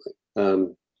 Absolutely.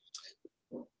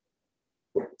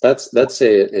 That's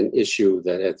an issue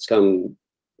that has come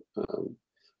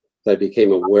that I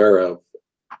became aware of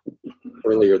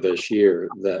earlier this year,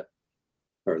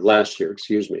 or last year,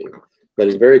 excuse me, that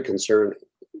is very concerning.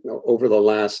 Over the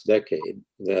last decade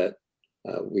that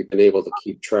we've been able to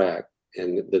keep track,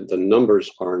 and the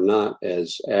numbers are not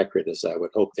as accurate as I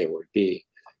would hope they would be,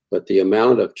 but the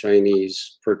amount of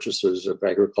Chinese purchases of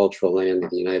agricultural land in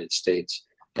the United States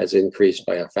has increased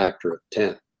by a factor of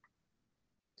 10.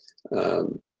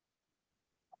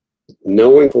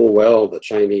 Knowing full well the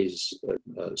Chinese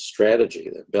strategy,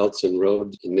 the Belts and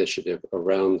Roads Initiative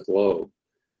around the globe,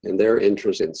 and their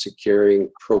interest in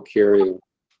procuring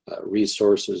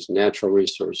resources, natural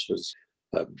resources,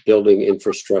 building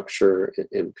infrastructure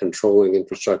and controlling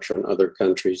infrastructure in other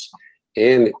countries,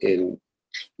 and in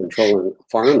controlling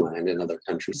farmland in other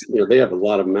countries. They have a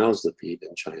lot of mouths to feed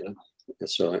in China,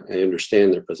 so I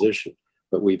understand their position.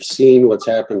 But we've seen what's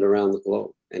happened around the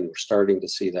globe, and we're starting to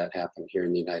see that happen here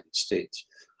in the United States.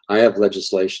 I have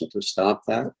legislation to stop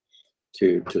that,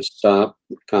 to stop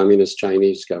the Communist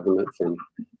Chinese government from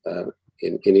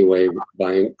in any way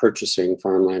purchasing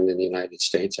farmland in the United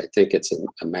States. I think it's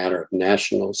a matter of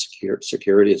national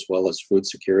security as well as food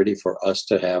security for us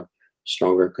to have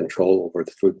stronger control over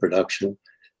the food production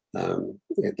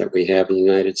that we have in the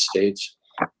United States.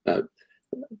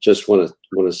 Just want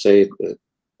to say that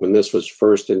when this was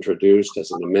first introduced as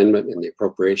an amendment in the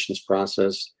appropriations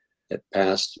process, it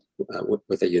passed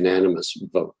with a unanimous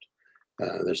vote.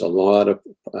 There's a lot of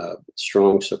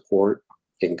strong support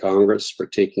in Congress for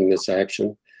taking this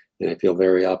action, and I feel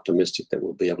very optimistic that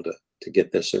we'll be able to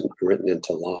get this written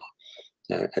into law.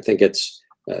 I think it's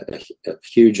of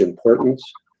huge importance.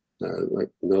 Like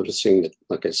noticing that,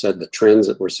 like I said, the trends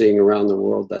that we're seeing around the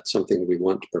world, that's something we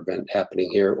want to prevent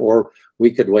happening here. Or we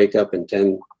could wake up in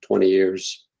 10, 20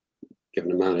 years,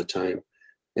 given amount of time,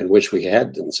 and wish we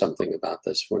had done something about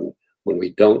this when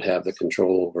we don't have the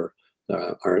control over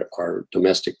our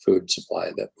domestic food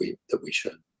supply that we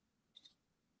should.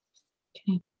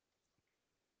 Okay.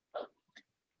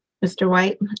 Mr.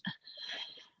 White?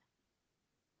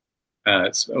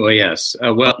 Well, yes.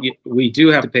 Well, we do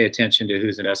have to pay attention to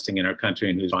who's investing in our country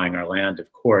and who's buying our land,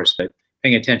 of course, but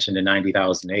paying attention to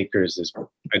 90,000 acres is,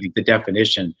 I think, the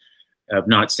definition of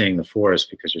not seeing the forest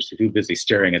because you're too busy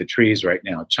staring at the trees right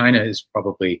now. China is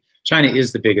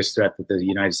the biggest threat that the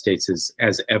United States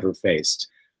has ever faced.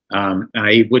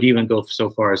 I would even go so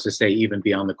far as to say even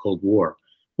beyond the Cold War.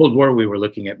 Cold War, we were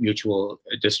looking at mutual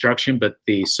destruction, but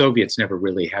the Soviets never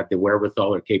really had the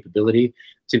wherewithal or capability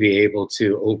to be able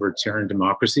to overturn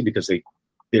democracy because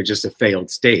they're just a failed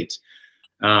state.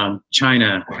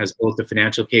 China has both the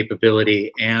financial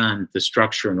capability and the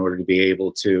structure in order to be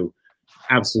able to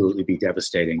absolutely be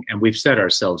devastating. And we've set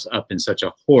ourselves up in such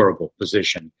a horrible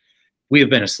position. We have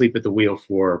been asleep at the wheel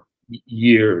for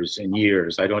years and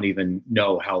years. I don't even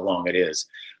know how long it is.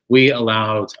 We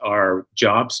allowed our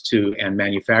jobs and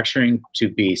manufacturing to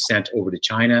be sent over to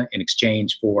China in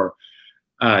exchange for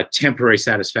temporary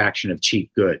satisfaction of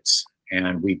cheap goods.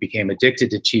 And we became addicted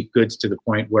to cheap goods to the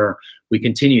point where we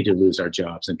continue to lose our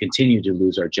jobs and continue to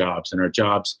lose our jobs. And our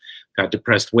jobs got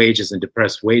depressed wages to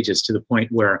the point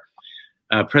where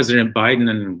President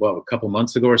Biden, a couple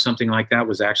months ago or something like that,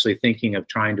 was actually thinking of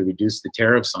trying to reduce the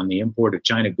tariffs on the import of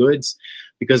China goods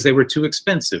because they were too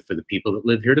expensive for the people that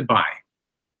live here to buy.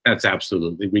 That's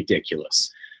absolutely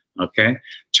ridiculous. Okay,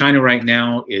 China right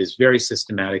now is very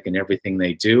systematic in everything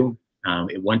they do.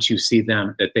 Once you see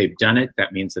that they've done it,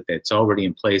 that means that it's already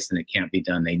in place and it can't be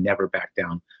done. They never back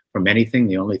down from anything.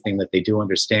 The only thing that they do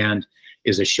understand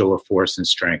is a show of force and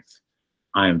strength.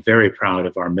 I am very proud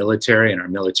of our military, and our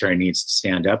military needs to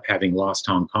stand up. Having lost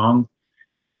Hong Kong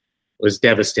was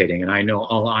devastating, and I know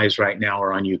all eyes right now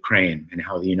are on Ukraine and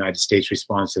how the United States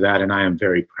responds to that, and I am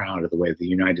very proud of the way the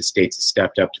United States has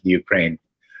stepped up to the Ukraine,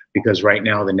 because right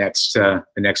now the next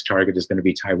target is going to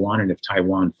be Taiwan, and if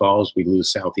Taiwan falls, we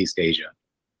lose Southeast Asia.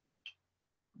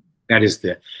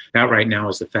 That right now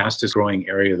is the fastest growing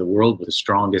area of the world with the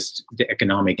strongest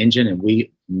economic engine, and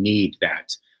we need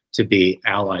that to be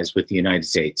allies with the United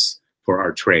States for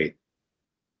our trade.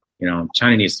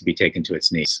 China needs to be taken to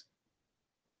its knees.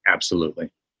 Absolutely.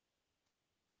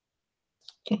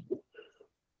 Okay.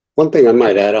 One thing I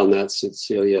might add on that,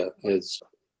 Cecilia, is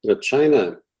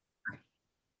China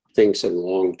thinks in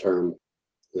long term.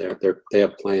 They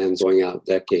have plans going out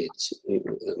decades.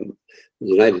 The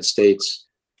United States,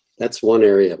 that's one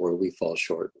area where we fall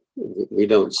short. We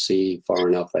don't see far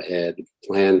enough ahead,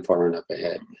 plan far enough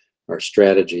ahead. Our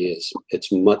strategy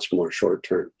it's much more short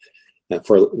term.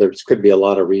 There could be a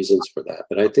lot of reasons for that,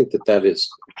 but I think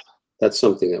that's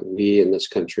something that we in this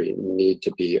country need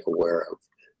to be aware of.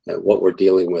 What we're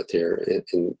dealing with here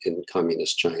in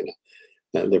communist China.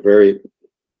 They're very,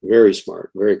 very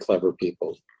smart, very clever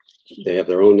people. They have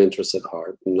their own interests at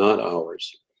heart, not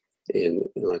ours. And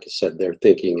like I said, they're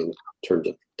thinking in terms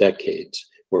of decades,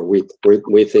 where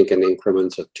we think in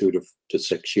increments of 2 to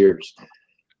 6 years.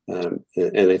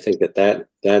 And I think that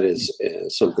is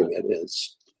something that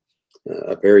is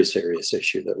a very serious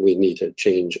issue that we need to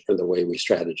change the way we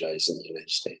strategize in the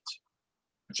United States.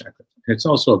 Exactly. It's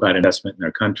also about investment in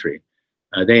our country.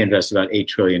 They invest about $8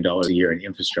 trillion a year in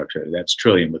infrastructure. That's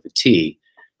trillion with a T.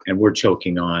 And we're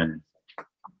choking on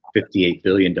 $58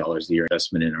 billion a year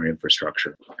investment in our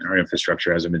infrastructure. And our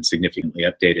infrastructure hasn't been significantly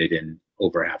updated in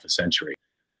over half a century.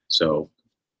 So,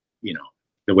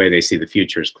 the way they see the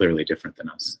future is clearly different than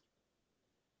us.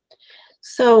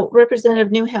 So,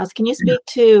 Representative Newhouse, can you speak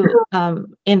to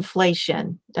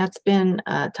inflation? That's been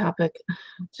a topic,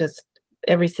 just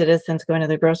every citizen's going to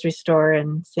the grocery store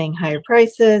and seeing higher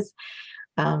prices.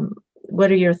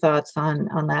 What are your thoughts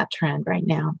on that trend right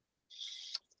now?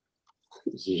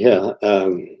 Yeah,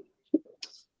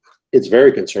 it's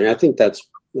very concerning. I think that's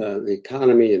the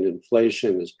economy and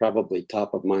inflation is probably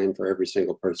top of mind for every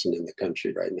single person in the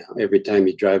country right now. Every time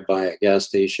you drive by a gas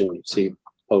station, you see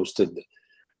posted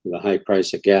the high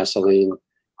price of gasoline.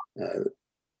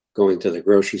 Going to the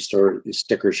grocery store, you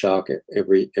sticker shock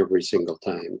every single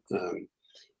time.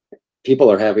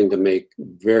 People are having to make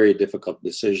very difficult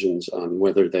decisions on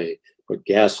whether they put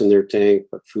gas in their tank,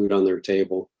 put food on their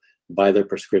table, buy their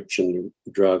prescription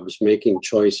drugs, making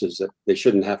choices that they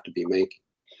shouldn't have to be making.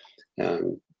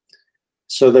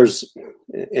 So there's,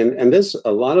 and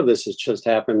a lot of this has just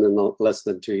happened in less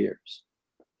than 2 years.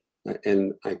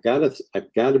 And I've got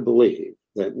to believe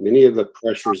that many of the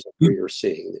pressures that we are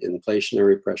seeing, the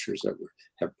inflationary pressures that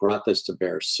have brought this to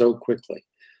bear so quickly,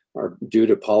 are due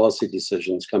to policy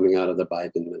decisions coming out of the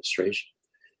Biden administration.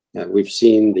 We've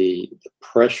seen the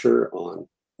pressure on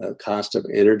the cost of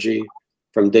energy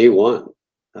from day one,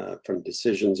 from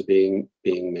decisions being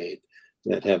made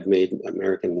that have made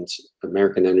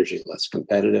American energy less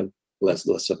competitive,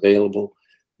 less available,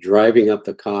 driving up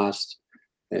the cost,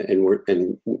 and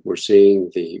we're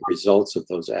seeing the results of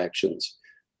those actions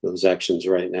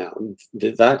right now.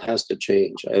 That has to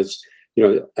change. As you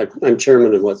know, I'm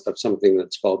chairman of something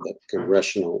that's called the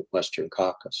Congressional Western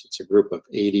Caucus. It's a group of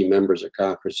 80 members of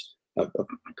Congress,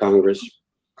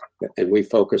 and we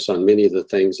focus on many of the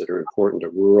things that are important to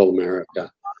rural America,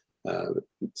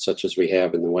 such as we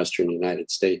have in the Western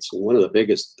United States. And one of the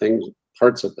biggest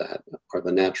parts of that are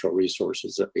the natural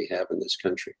resources that we have in this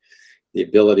country. The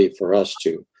ability for us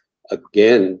to,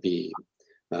 again,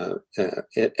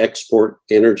 export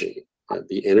energy,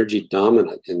 be energy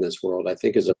dominant in this world, I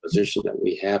think is a position that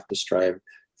we have to strive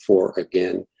for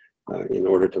again, in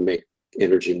order to make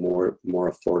energy more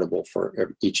affordable for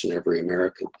each and every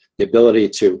American. The ability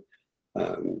to,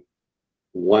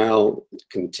 while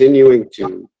continuing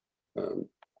to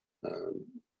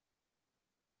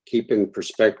keep in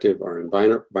perspective our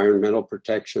environmental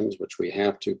protections, which we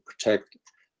have to protect,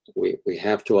 we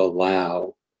have to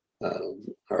allow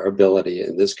our ability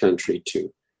in this country to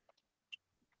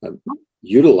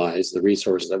utilize the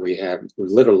resources that we have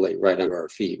literally right under our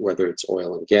feet, whether it's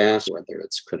oil and gas, whether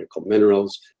it's critical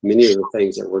minerals, many of the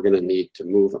things that we're going to need to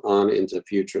move on into the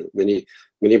future. Many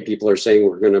people are saying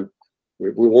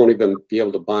we won't even be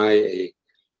able to buy a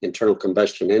internal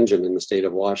combustion engine in the state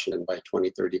of Washington by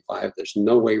 2035. There's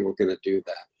no way we're going to do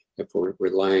that if we're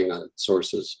relying on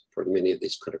sources for many of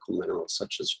these critical minerals,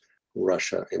 such as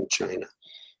Russia and China,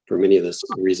 for many of the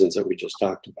reasons that we just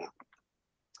talked about.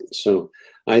 So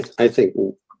I think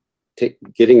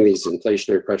getting these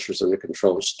inflationary pressures under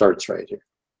control starts right here.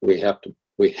 We have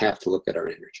to look at our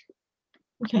energy.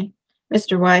 Okay,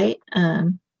 Mr. White,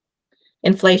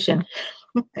 inflation.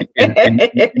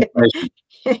 Inflation.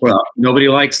 Well, nobody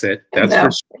likes it. That's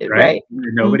for sure, right?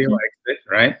 Nobody likes it,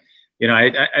 right? You know,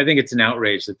 I think it's an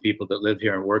outrage that people that live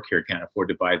here and work here can't afford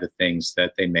to buy the things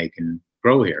that they make and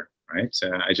grow here, right?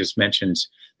 So I just mentioned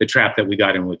the trap that we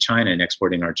got in with China and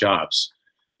exporting our jobs.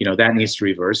 You know, that needs to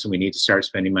reverse, and we need to start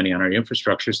spending money on our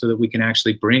infrastructure so that we can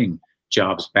actually bring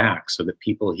jobs back, so that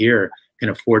people here can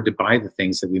afford to buy the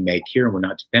things that we make here, and we're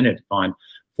not dependent upon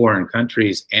foreign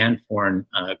countries and foreign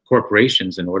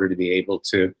corporations in order to be able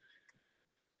to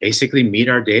basically meet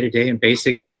our day-to-day and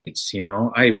basic needs. You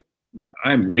know,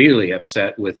 I'm really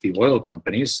upset with the oil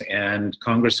companies and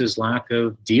Congress's lack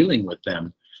of dealing with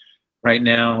them. Right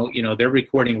now, you know, they're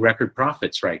recording record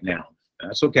profits right now.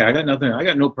 That's okay. I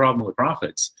got no problem with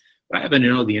profits. But I happen to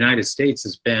know the United States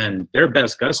has been their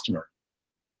best customer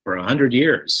for 100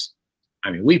 years.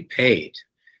 I mean, we've paid.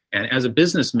 And as a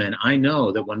businessman, I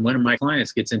know that when one of my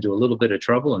clients gets into a little bit of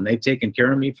trouble and they've taken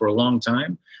care of me for a long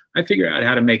time, I figure out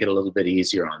how to make it a little bit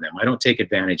easier on them. I don't take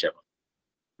advantage of them,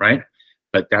 right?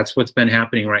 But that's what's been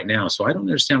happening right now. So I don't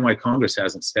understand why Congress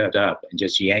hasn't stepped up and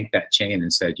just yanked that chain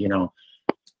and said, you know,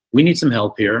 we need some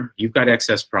help here. You've got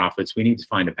excess profits. We need to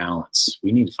find a balance.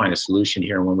 We need to find a solution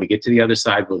here. And when we get to the other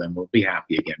side, well, then we'll be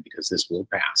happy again because this will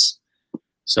pass.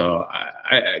 So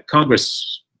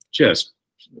Congress just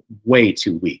way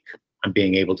too weak on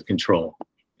being able to control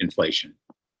inflation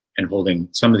and holding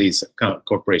some of these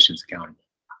corporations accountable.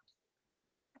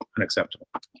 Unacceptable.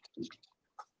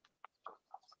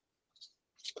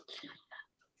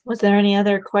 Was there any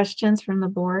other questions from the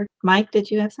board? Mike,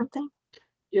 did you have something?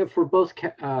 Yeah, for both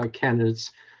candidates,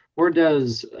 where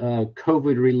does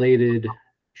COVID-related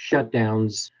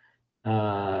shutdowns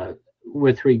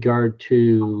with regard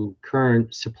to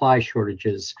current supply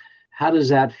shortages, how does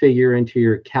that figure into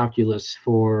your calculus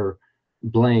for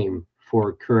blame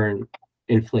for current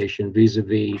inflation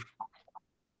vis-a-vis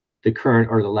the current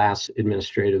or the last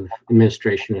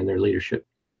administration and their leadership?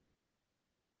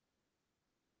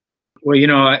 Well, you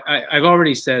know, I've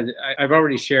already shared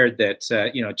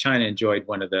that, you know, China enjoyed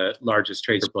one of the largest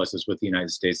trade surpluses with the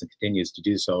United States and continues to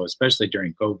do so, especially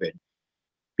during COVID,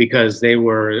 because they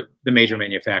were the major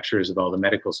manufacturers of all the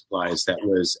medical supplies that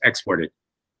was exported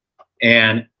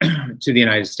and to the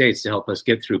United States to help us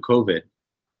get through COVID.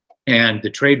 And the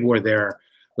trade war there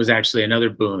was actually another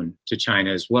boon to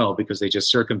China as well, because they just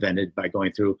circumvented by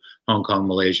going through Hong Kong,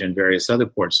 Malaysia, and various other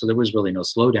ports. So there was really no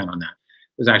slowdown on that.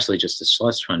 It was actually just a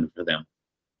slush fund for them.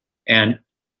 And,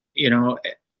 you know,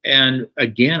 and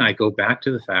again, I go back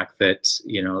to the fact that,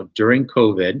 you know, during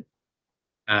COVID,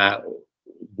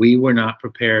 we were not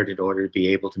prepared in order to be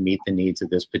able to meet the needs of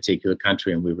this particular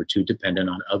country, and we were too dependent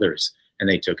on others, and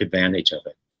they took advantage of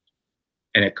it.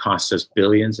 And it cost us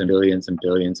billions and billions and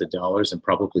billions of dollars and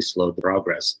probably slowed the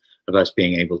progress of us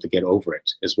being able to get over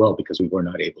it as well, because we were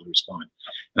not able to respond.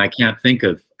 And I can't think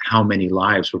of how many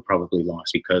lives were probably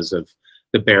lost because of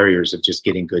the barriers of just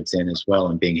getting goods in as well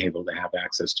and being able to have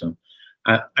access to them.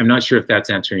 I'm not sure if that's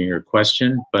answering your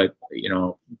question, but, you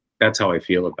know, that's how I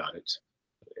feel about it.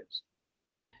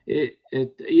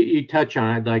 You touch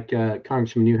on it, like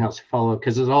Congressman Newhouse follow,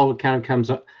 because it all kind of comes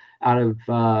up out of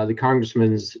the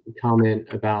congressman's comment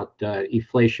about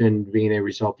inflation being a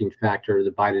resulting factor of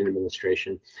the Biden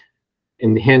administration.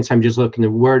 And hence, I'm just looking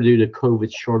at where do the COVID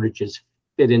shortages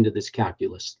fit into this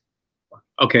calculus?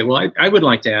 Okay, well, I would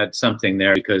like to add something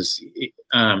there, because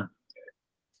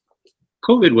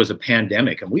COVID was a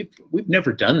pandemic, and we've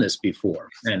never done this before,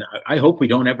 and I hope we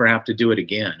don't ever have to do it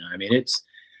again. I mean,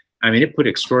 it put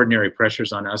extraordinary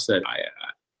pressures on us that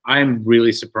I'm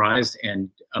really surprised and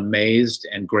amazed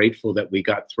and grateful that we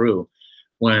got through,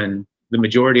 when the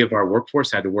majority of our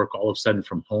workforce had to work all of a sudden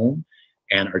from home,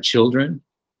 and our children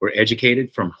were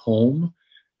educated from home.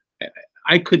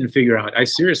 I couldn't figure out, I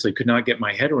seriously could not get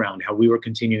my head around how we were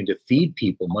continuing to feed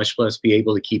people, much less be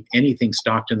able to keep anything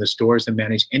stocked in the stores and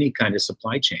manage any kind of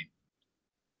supply chain.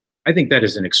 I think that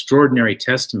is an extraordinary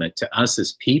testament to us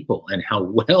as people and how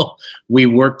well we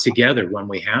work together when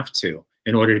we have to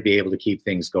in order to be able to keep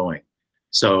things going.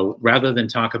 So rather than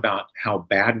talk about how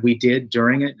bad we did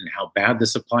during it and how bad the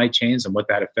supply chains and what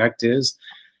that effect is,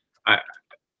 I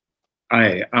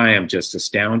am just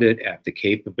astounded at the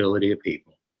capability of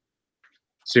people.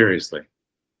 Seriously.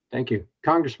 Thank you.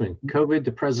 Congressman, COVID,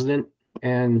 the president,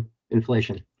 and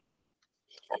inflation.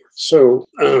 So,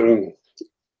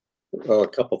 well, a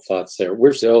couple thoughts there.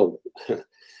 We're still, you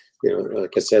know,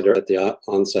 like I said at the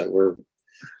onset, we're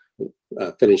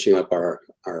finishing up our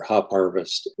hop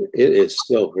harvest. It is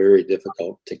still very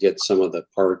difficult to get some of the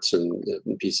parts and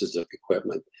pieces of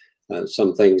equipment.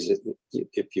 Some things,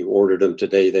 if you ordered them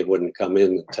today, they wouldn't come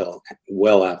in until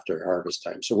well after harvest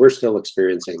time. So we're still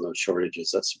experiencing those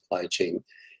shortages, that supply chain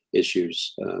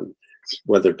issues,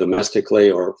 whether domestically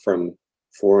or from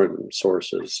foreign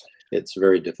sources. It's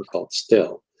very difficult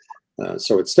still.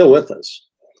 So it's still with us.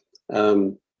 I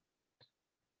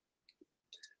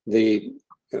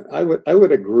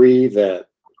would agree that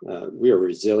we are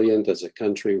resilient as a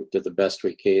country, we did the best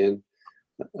we can,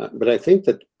 but I think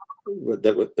that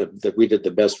we did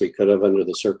the best we could have under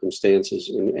the circumstances,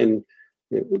 and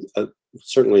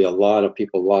certainly a lot of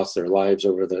people lost their lives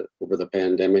over the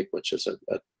pandemic, which is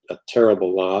a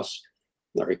terrible loss.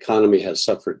 Our economy has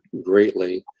suffered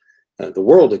greatly. The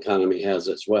world economy has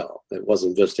as well. It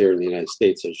wasn't just here in the United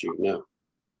States, as you know.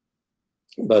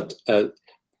 But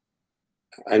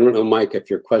I don't know, Mike, if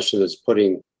your question is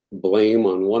putting blame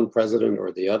on one president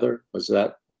or the other. Was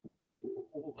that?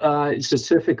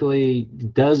 Specifically,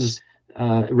 does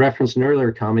reference an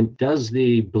earlier comment, does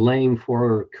the blame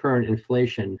for current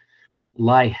inflation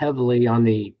lie heavily on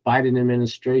the Biden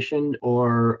administration,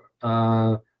 or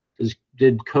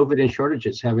did COVID and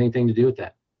shortages have anything to do with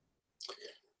that?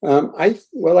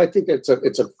 I think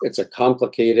it's a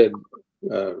complicated,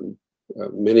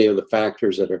 many of the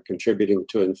factors that are contributing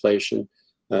to inflation.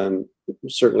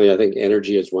 Certainly, I think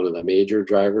energy is one of the major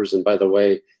drivers. And by the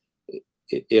way,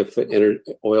 if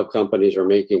oil companies are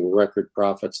making record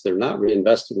profits, they're not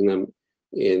reinvesting them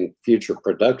in future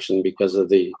production because of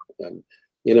the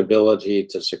inability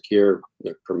to secure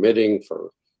the permitting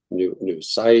for new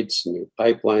sites, new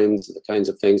pipelines, the kinds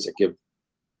of things that give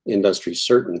industry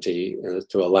certainty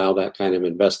to allow that kind of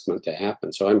investment to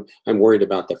happen. So I'm worried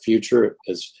about the future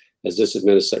as this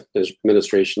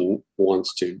administration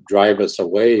wants to drive us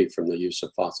away from the use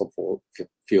of fossil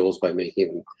fuels by making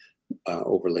them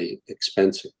overly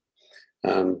expensive.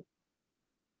 But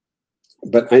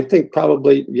I think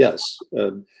probably, yes,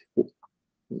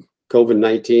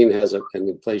 COVID-19 has an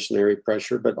inflationary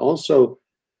pressure, but also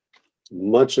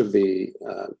much of the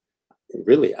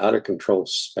really out of control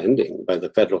spending by the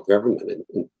federal government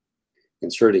in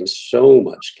inserting so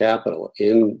much capital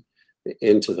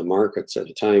into the markets at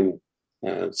a time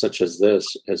such as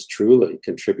this has truly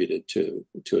contributed to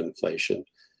inflation.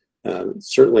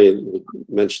 Certainly, we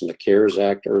mentioned the CARES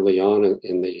Act early on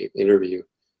in the interview.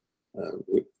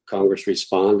 Congress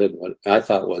responded what I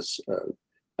thought was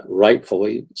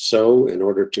rightfully so, in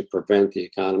order to prevent the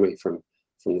economy from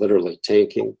literally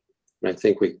tanking. And I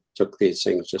think we took these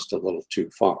things just a little too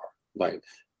far by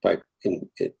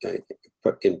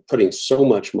putting so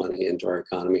much money into our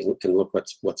economy, and look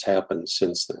what's happened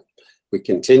since then. We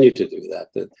continue to do that.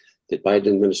 The Biden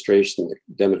administration, the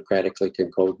democratically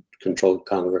controlled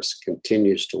Congress,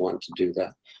 continues to want to do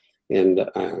that. And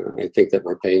I think that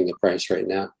we're paying the price right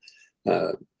now.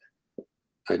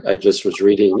 I just was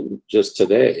reading just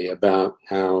today about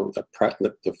how the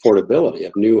affordability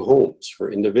of new homes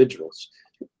for individuals.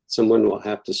 Someone will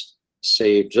have to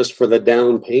save just for the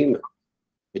down payment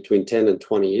between 10 and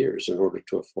 20 years in order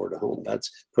to afford a home. That's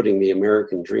putting the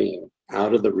American dream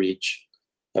out of the reach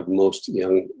of most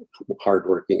young,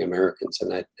 hardworking Americans.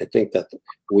 And I think that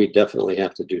we definitely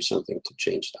have to do something to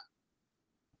change that.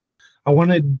 I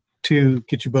wanted to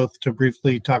get you both to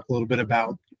briefly talk a little bit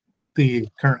about the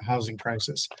current housing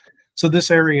crisis. So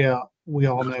this area, we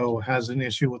all know, has an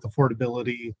issue with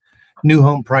affordability. New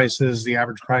home prices, the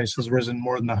average price has risen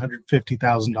more than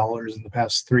 $150,000 in the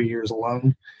past 3 years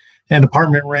alone. And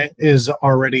apartment rent is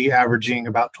already averaging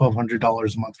about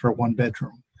 $1,200 a month for a one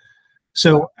bedroom.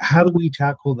 So how do we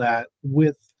tackle that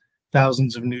with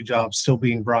thousands of new jobs still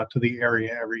being brought to the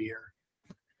area every year?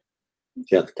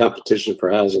 Yeah, the competition for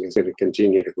housing is going to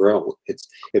continue to grow. It's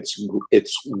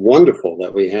wonderful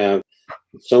that we have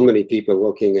so many people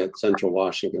looking at Central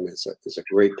Washington as a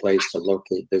great place to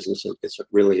locate businesses. It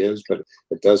really is, but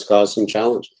it does cause some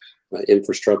challenges.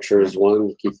 Infrastructure is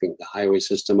one, keeping the highway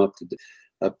system up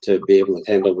to be able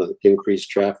to handle the increased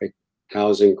traffic.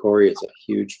 Housing, Corey, is a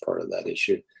huge part of that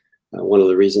issue. One of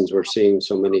the reasons we're seeing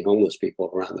so many homeless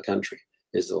people around the country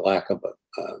is the lack of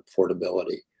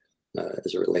affordability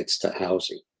as it relates to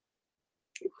housing.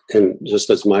 And just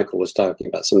as Michael was talking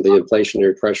about, some of the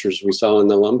inflationary pressures we saw in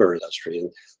the lumber industry, and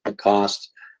the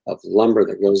cost of lumber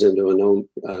that goes into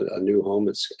a new home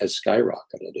has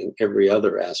skyrocketed, and every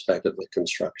other aspect of the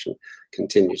construction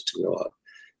continues to go up.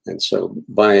 And so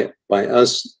by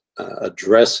us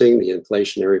addressing the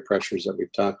inflationary pressures that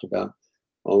we've talked about,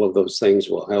 all of those things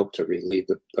will help to relieve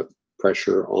the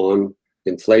pressure on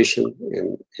inflation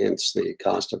and hence the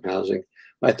cost of housing.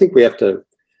 I think we have to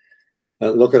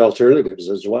look at alternatives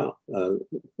as well.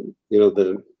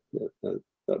 The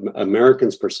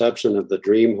Americans' perception of the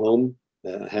dream home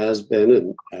has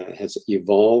been and has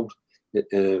evolved.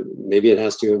 Maybe it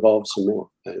has to evolve some more.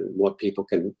 What people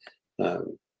can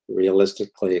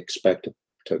realistically expect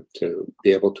to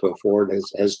be able to afford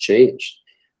has changed.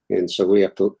 And so we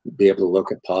have to be able to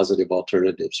look at positive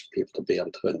alternatives for people to be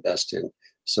able to invest in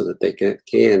so that they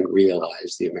can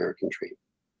realize the American dream.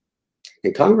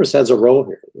 And Congress has a role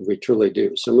here. We truly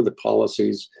do. Some of the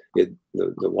policies, the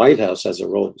White House has a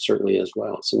role certainly as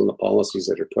well. Some of the policies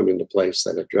that are put into place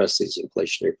that address these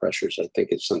inflationary pressures, I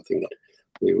think, is something that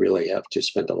we really have to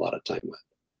spend a lot of time with.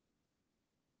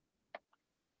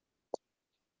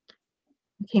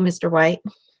 Okay, Mr. White.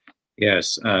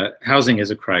 Yes, housing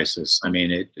is a crisis. I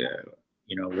mean,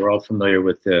 you know, we're all familiar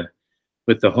with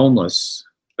the homeless,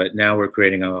 but now we're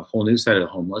creating a whole new set of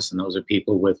homeless, and those are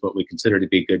people with what we consider to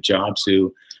be good jobs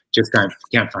who just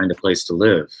can't find a place to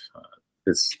live.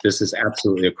 This is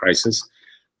absolutely a crisis.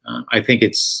 I think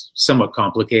it's somewhat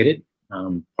complicated.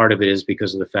 Part of it is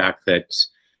because of the fact that,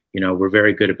 you know, we're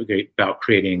very good about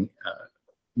creating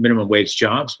minimum wage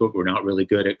jobs, but we're not really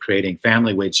good at creating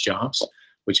family wage jobs,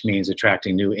 which means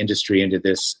attracting new industry into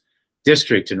this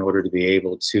district in order to be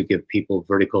able to give people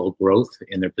vertical growth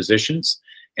in their positions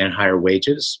and higher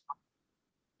wages.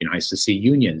 You know, nice to see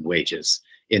union wages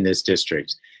in this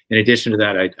district. In addition to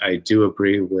that, I do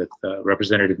agree with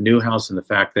Representative Newhouse in the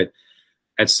fact that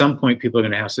at some point people are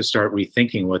going to have to start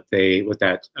rethinking what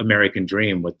that American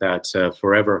dream, what that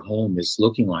forever home is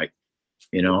looking like.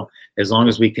 You know, as long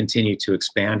as we continue to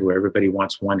expand where everybody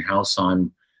wants one house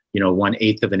on, you know,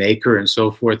 1/8 of an acre and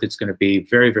so forth, it's going to be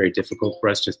very, very difficult for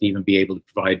us just to even be able to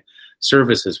provide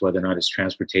services, whether or not it's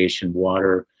transportation,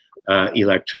 water,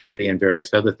 electricity, and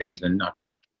various other things, and not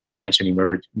mentioning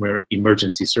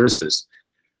emergency services.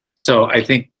 So I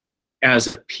think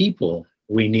as people,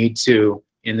 we need to,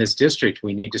 in this district,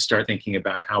 we need to start thinking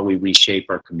about how we reshape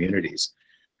our communities.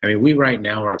 I mean, we right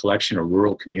now are a collection of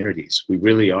rural communities. We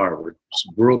really are. We're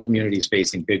rural communities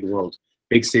facing big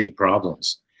city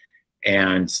problems.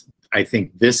 And I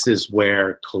think this is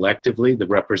where collectively the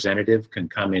representative can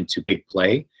come into big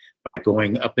play by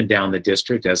going up and down the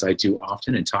district, as I do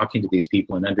often, and talking to these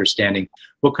people and understanding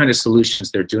what kind of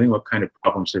solutions they're doing, what kind of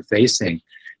problems they're facing,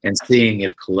 and seeing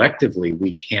if collectively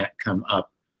we can't come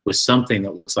up with something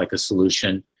that looks like a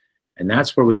solution. And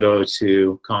that's where we go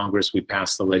to Congress. We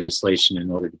pass the legislation in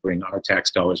order to bring our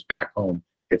tax dollars back home,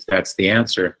 if that's the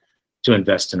answer, to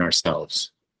invest in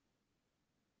ourselves.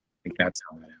 I think that's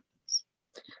how that happens.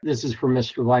 This is for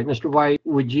Mr. White. Mr. White,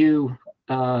 would you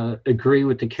agree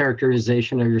with the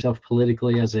characterization of yourself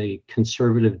politically as a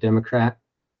conservative Democrat?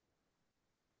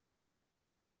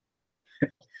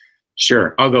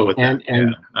 Sure, I'll go with that.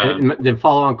 And the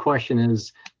follow-on question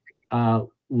is,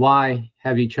 why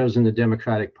have you chosen the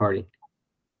Democratic Party?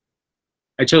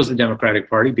 I chose the Democratic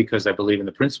Party because I believe in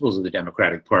the principles of the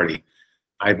Democratic Party.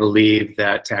 I believe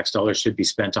that tax dollars should be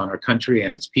spent on our country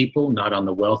and its people, not on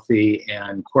the wealthy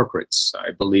and corporates.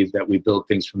 I believe that we build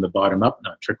things from the bottom up,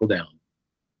 not trickle down.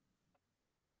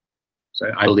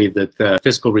 So I believe that the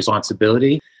fiscal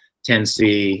responsibility tends to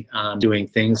be doing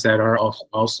things that are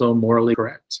also morally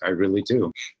correct. I really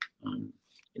do. You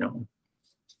know,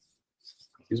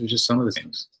 these are just some of the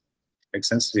things. Makes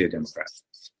sense to be a Democrat,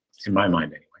 in my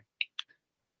mind, anyway.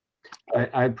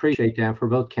 I appreciate that for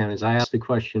both candidates. I asked the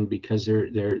question because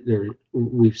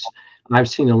I've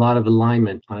seen a lot of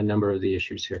alignment on a number of the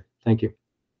issues here. Thank you.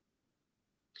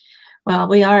 Well,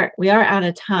 we are out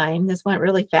of time. This went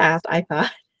really fast, I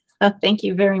thought. So thank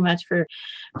you very much for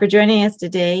joining us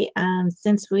today.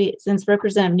 Since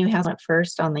Representative Newhouse went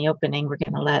first on the opening, we're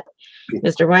going to let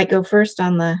Mr. White go first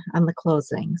on the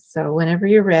closing. So whenever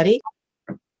you're ready.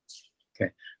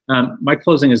 Okay. My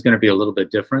closing is going to be a little bit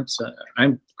different.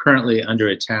 I'm currently under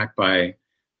attack by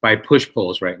push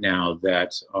polls right now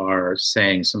that are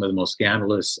saying some of the most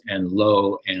scandalous and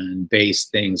low and base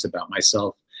things about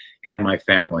myself and my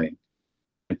family.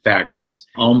 In fact,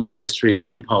 almost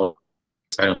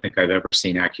I don't think I've ever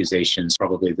seen accusations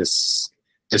probably this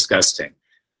disgusting.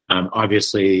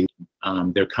 Obviously,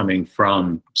 they're coming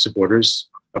from supporters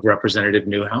of Representative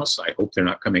Newhouse. I hope they're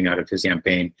not coming out of his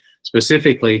campaign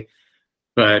specifically,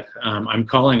 but I'm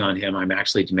calling on him. I'm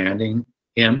actually demanding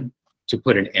him to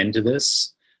put an end to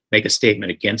this, make a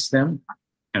statement against them,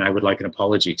 and I would like an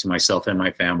apology to myself and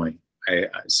my family.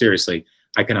 Seriously,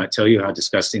 I cannot tell you how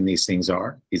disgusting these things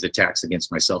are, these attacks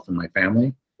against myself and my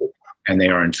family, and they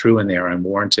are untrue and they are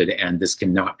unwarranted, and this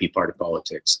cannot be part of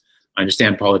politics. I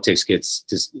understand politics gets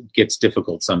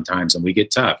difficult sometimes and we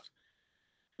get tough.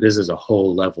 This is a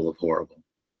whole level of horrible.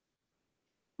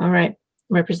 All right,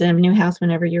 Representative Newhouse,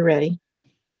 whenever you're ready.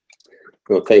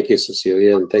 Well, thank you,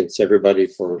 Cecilia, and thanks everybody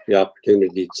for the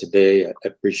opportunity today. I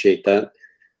appreciate that.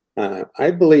 I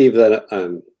believe that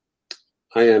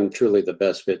I am truly the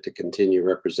best fit to continue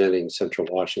representing Central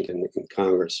Washington in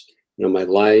Congress. You know, my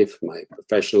life, my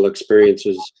professional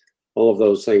experiences, all of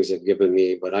those things have given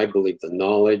me what I believe the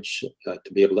knowledge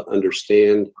to be able to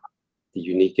understand the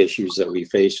unique issues that we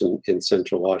face in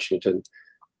Central Washington.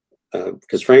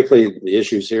 Because frankly, the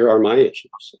issues here are my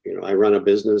issues. You know, I run a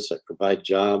business, I provide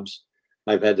jobs.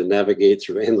 I've had to navigate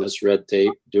through endless red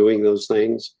tape doing those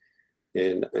things.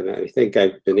 And I think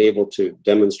I've been able to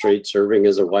demonstrate serving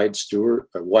as a wise steward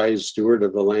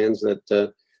of the lands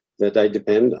that I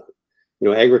depend on.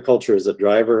 agriculture is a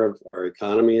driver of our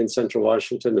economy in Central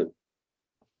Washington, and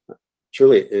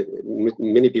truly,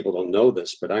 many people don't know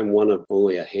this, but I'm one of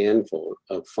only a handful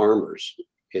of farmers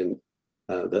in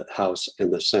the House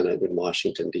and the Senate in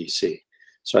Washington, D.C.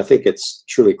 So I think it's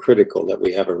truly critical that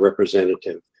we have a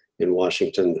representative in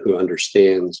Washington who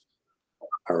understands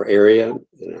our area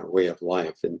and our way of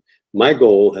life. And my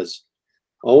goal has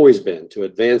always been to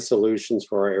advance solutions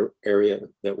for our area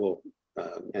that will,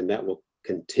 and that will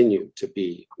continue to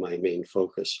be my main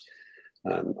focus.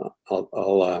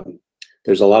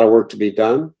 There's a lot of work to be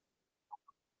done.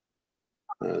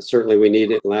 Certainly we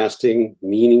need lasting,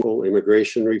 meaningful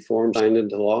immigration reform signed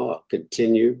into law. I'll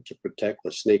continue to protect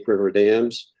the Snake River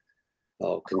dams.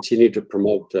 I'll continue to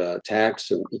promote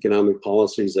tax and economic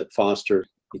policies that foster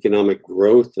economic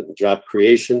growth and job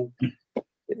creation.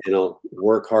 And I'll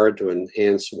work hard to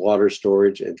enhance water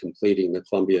storage and completing the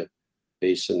Columbia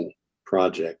Basin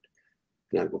project.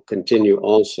 And I will continue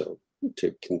also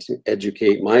to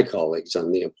educate my colleagues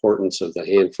on the importance of the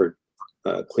Hanford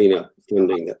cleanup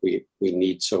funding that we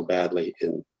need so badly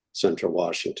in Central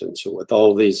Washington. So with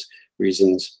all these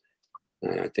reasons,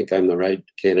 I think I'm the right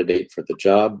candidate for the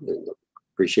job, and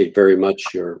appreciate very much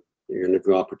your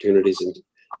interview opportunities.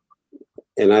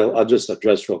 And I'll just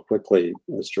address real quickly,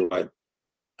 Mr. White.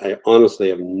 I honestly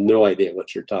have no idea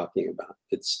what you're talking about.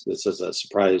 This is a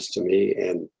surprise to me,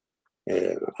 and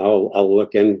I'll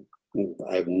look in.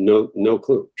 I have no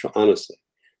clue, honestly.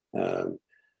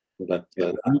 But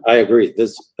I agree.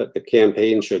 The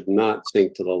campaign should not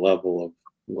sink to the level of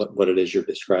what it is you're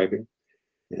describing,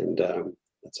 and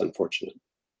that's unfortunate.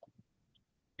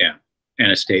 Yeah,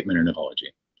 and a statement and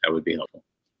apology. That would be helpful.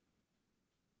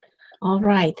 All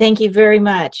right. Thank you very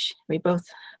much. We both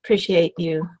appreciate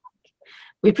you.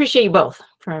 We appreciate you both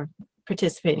for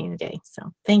participating today.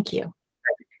 So thank you.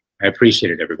 I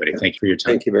appreciate it, everybody. Thank you for your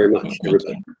time. Thank you very much, Thank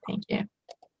everybody. you. Thank you.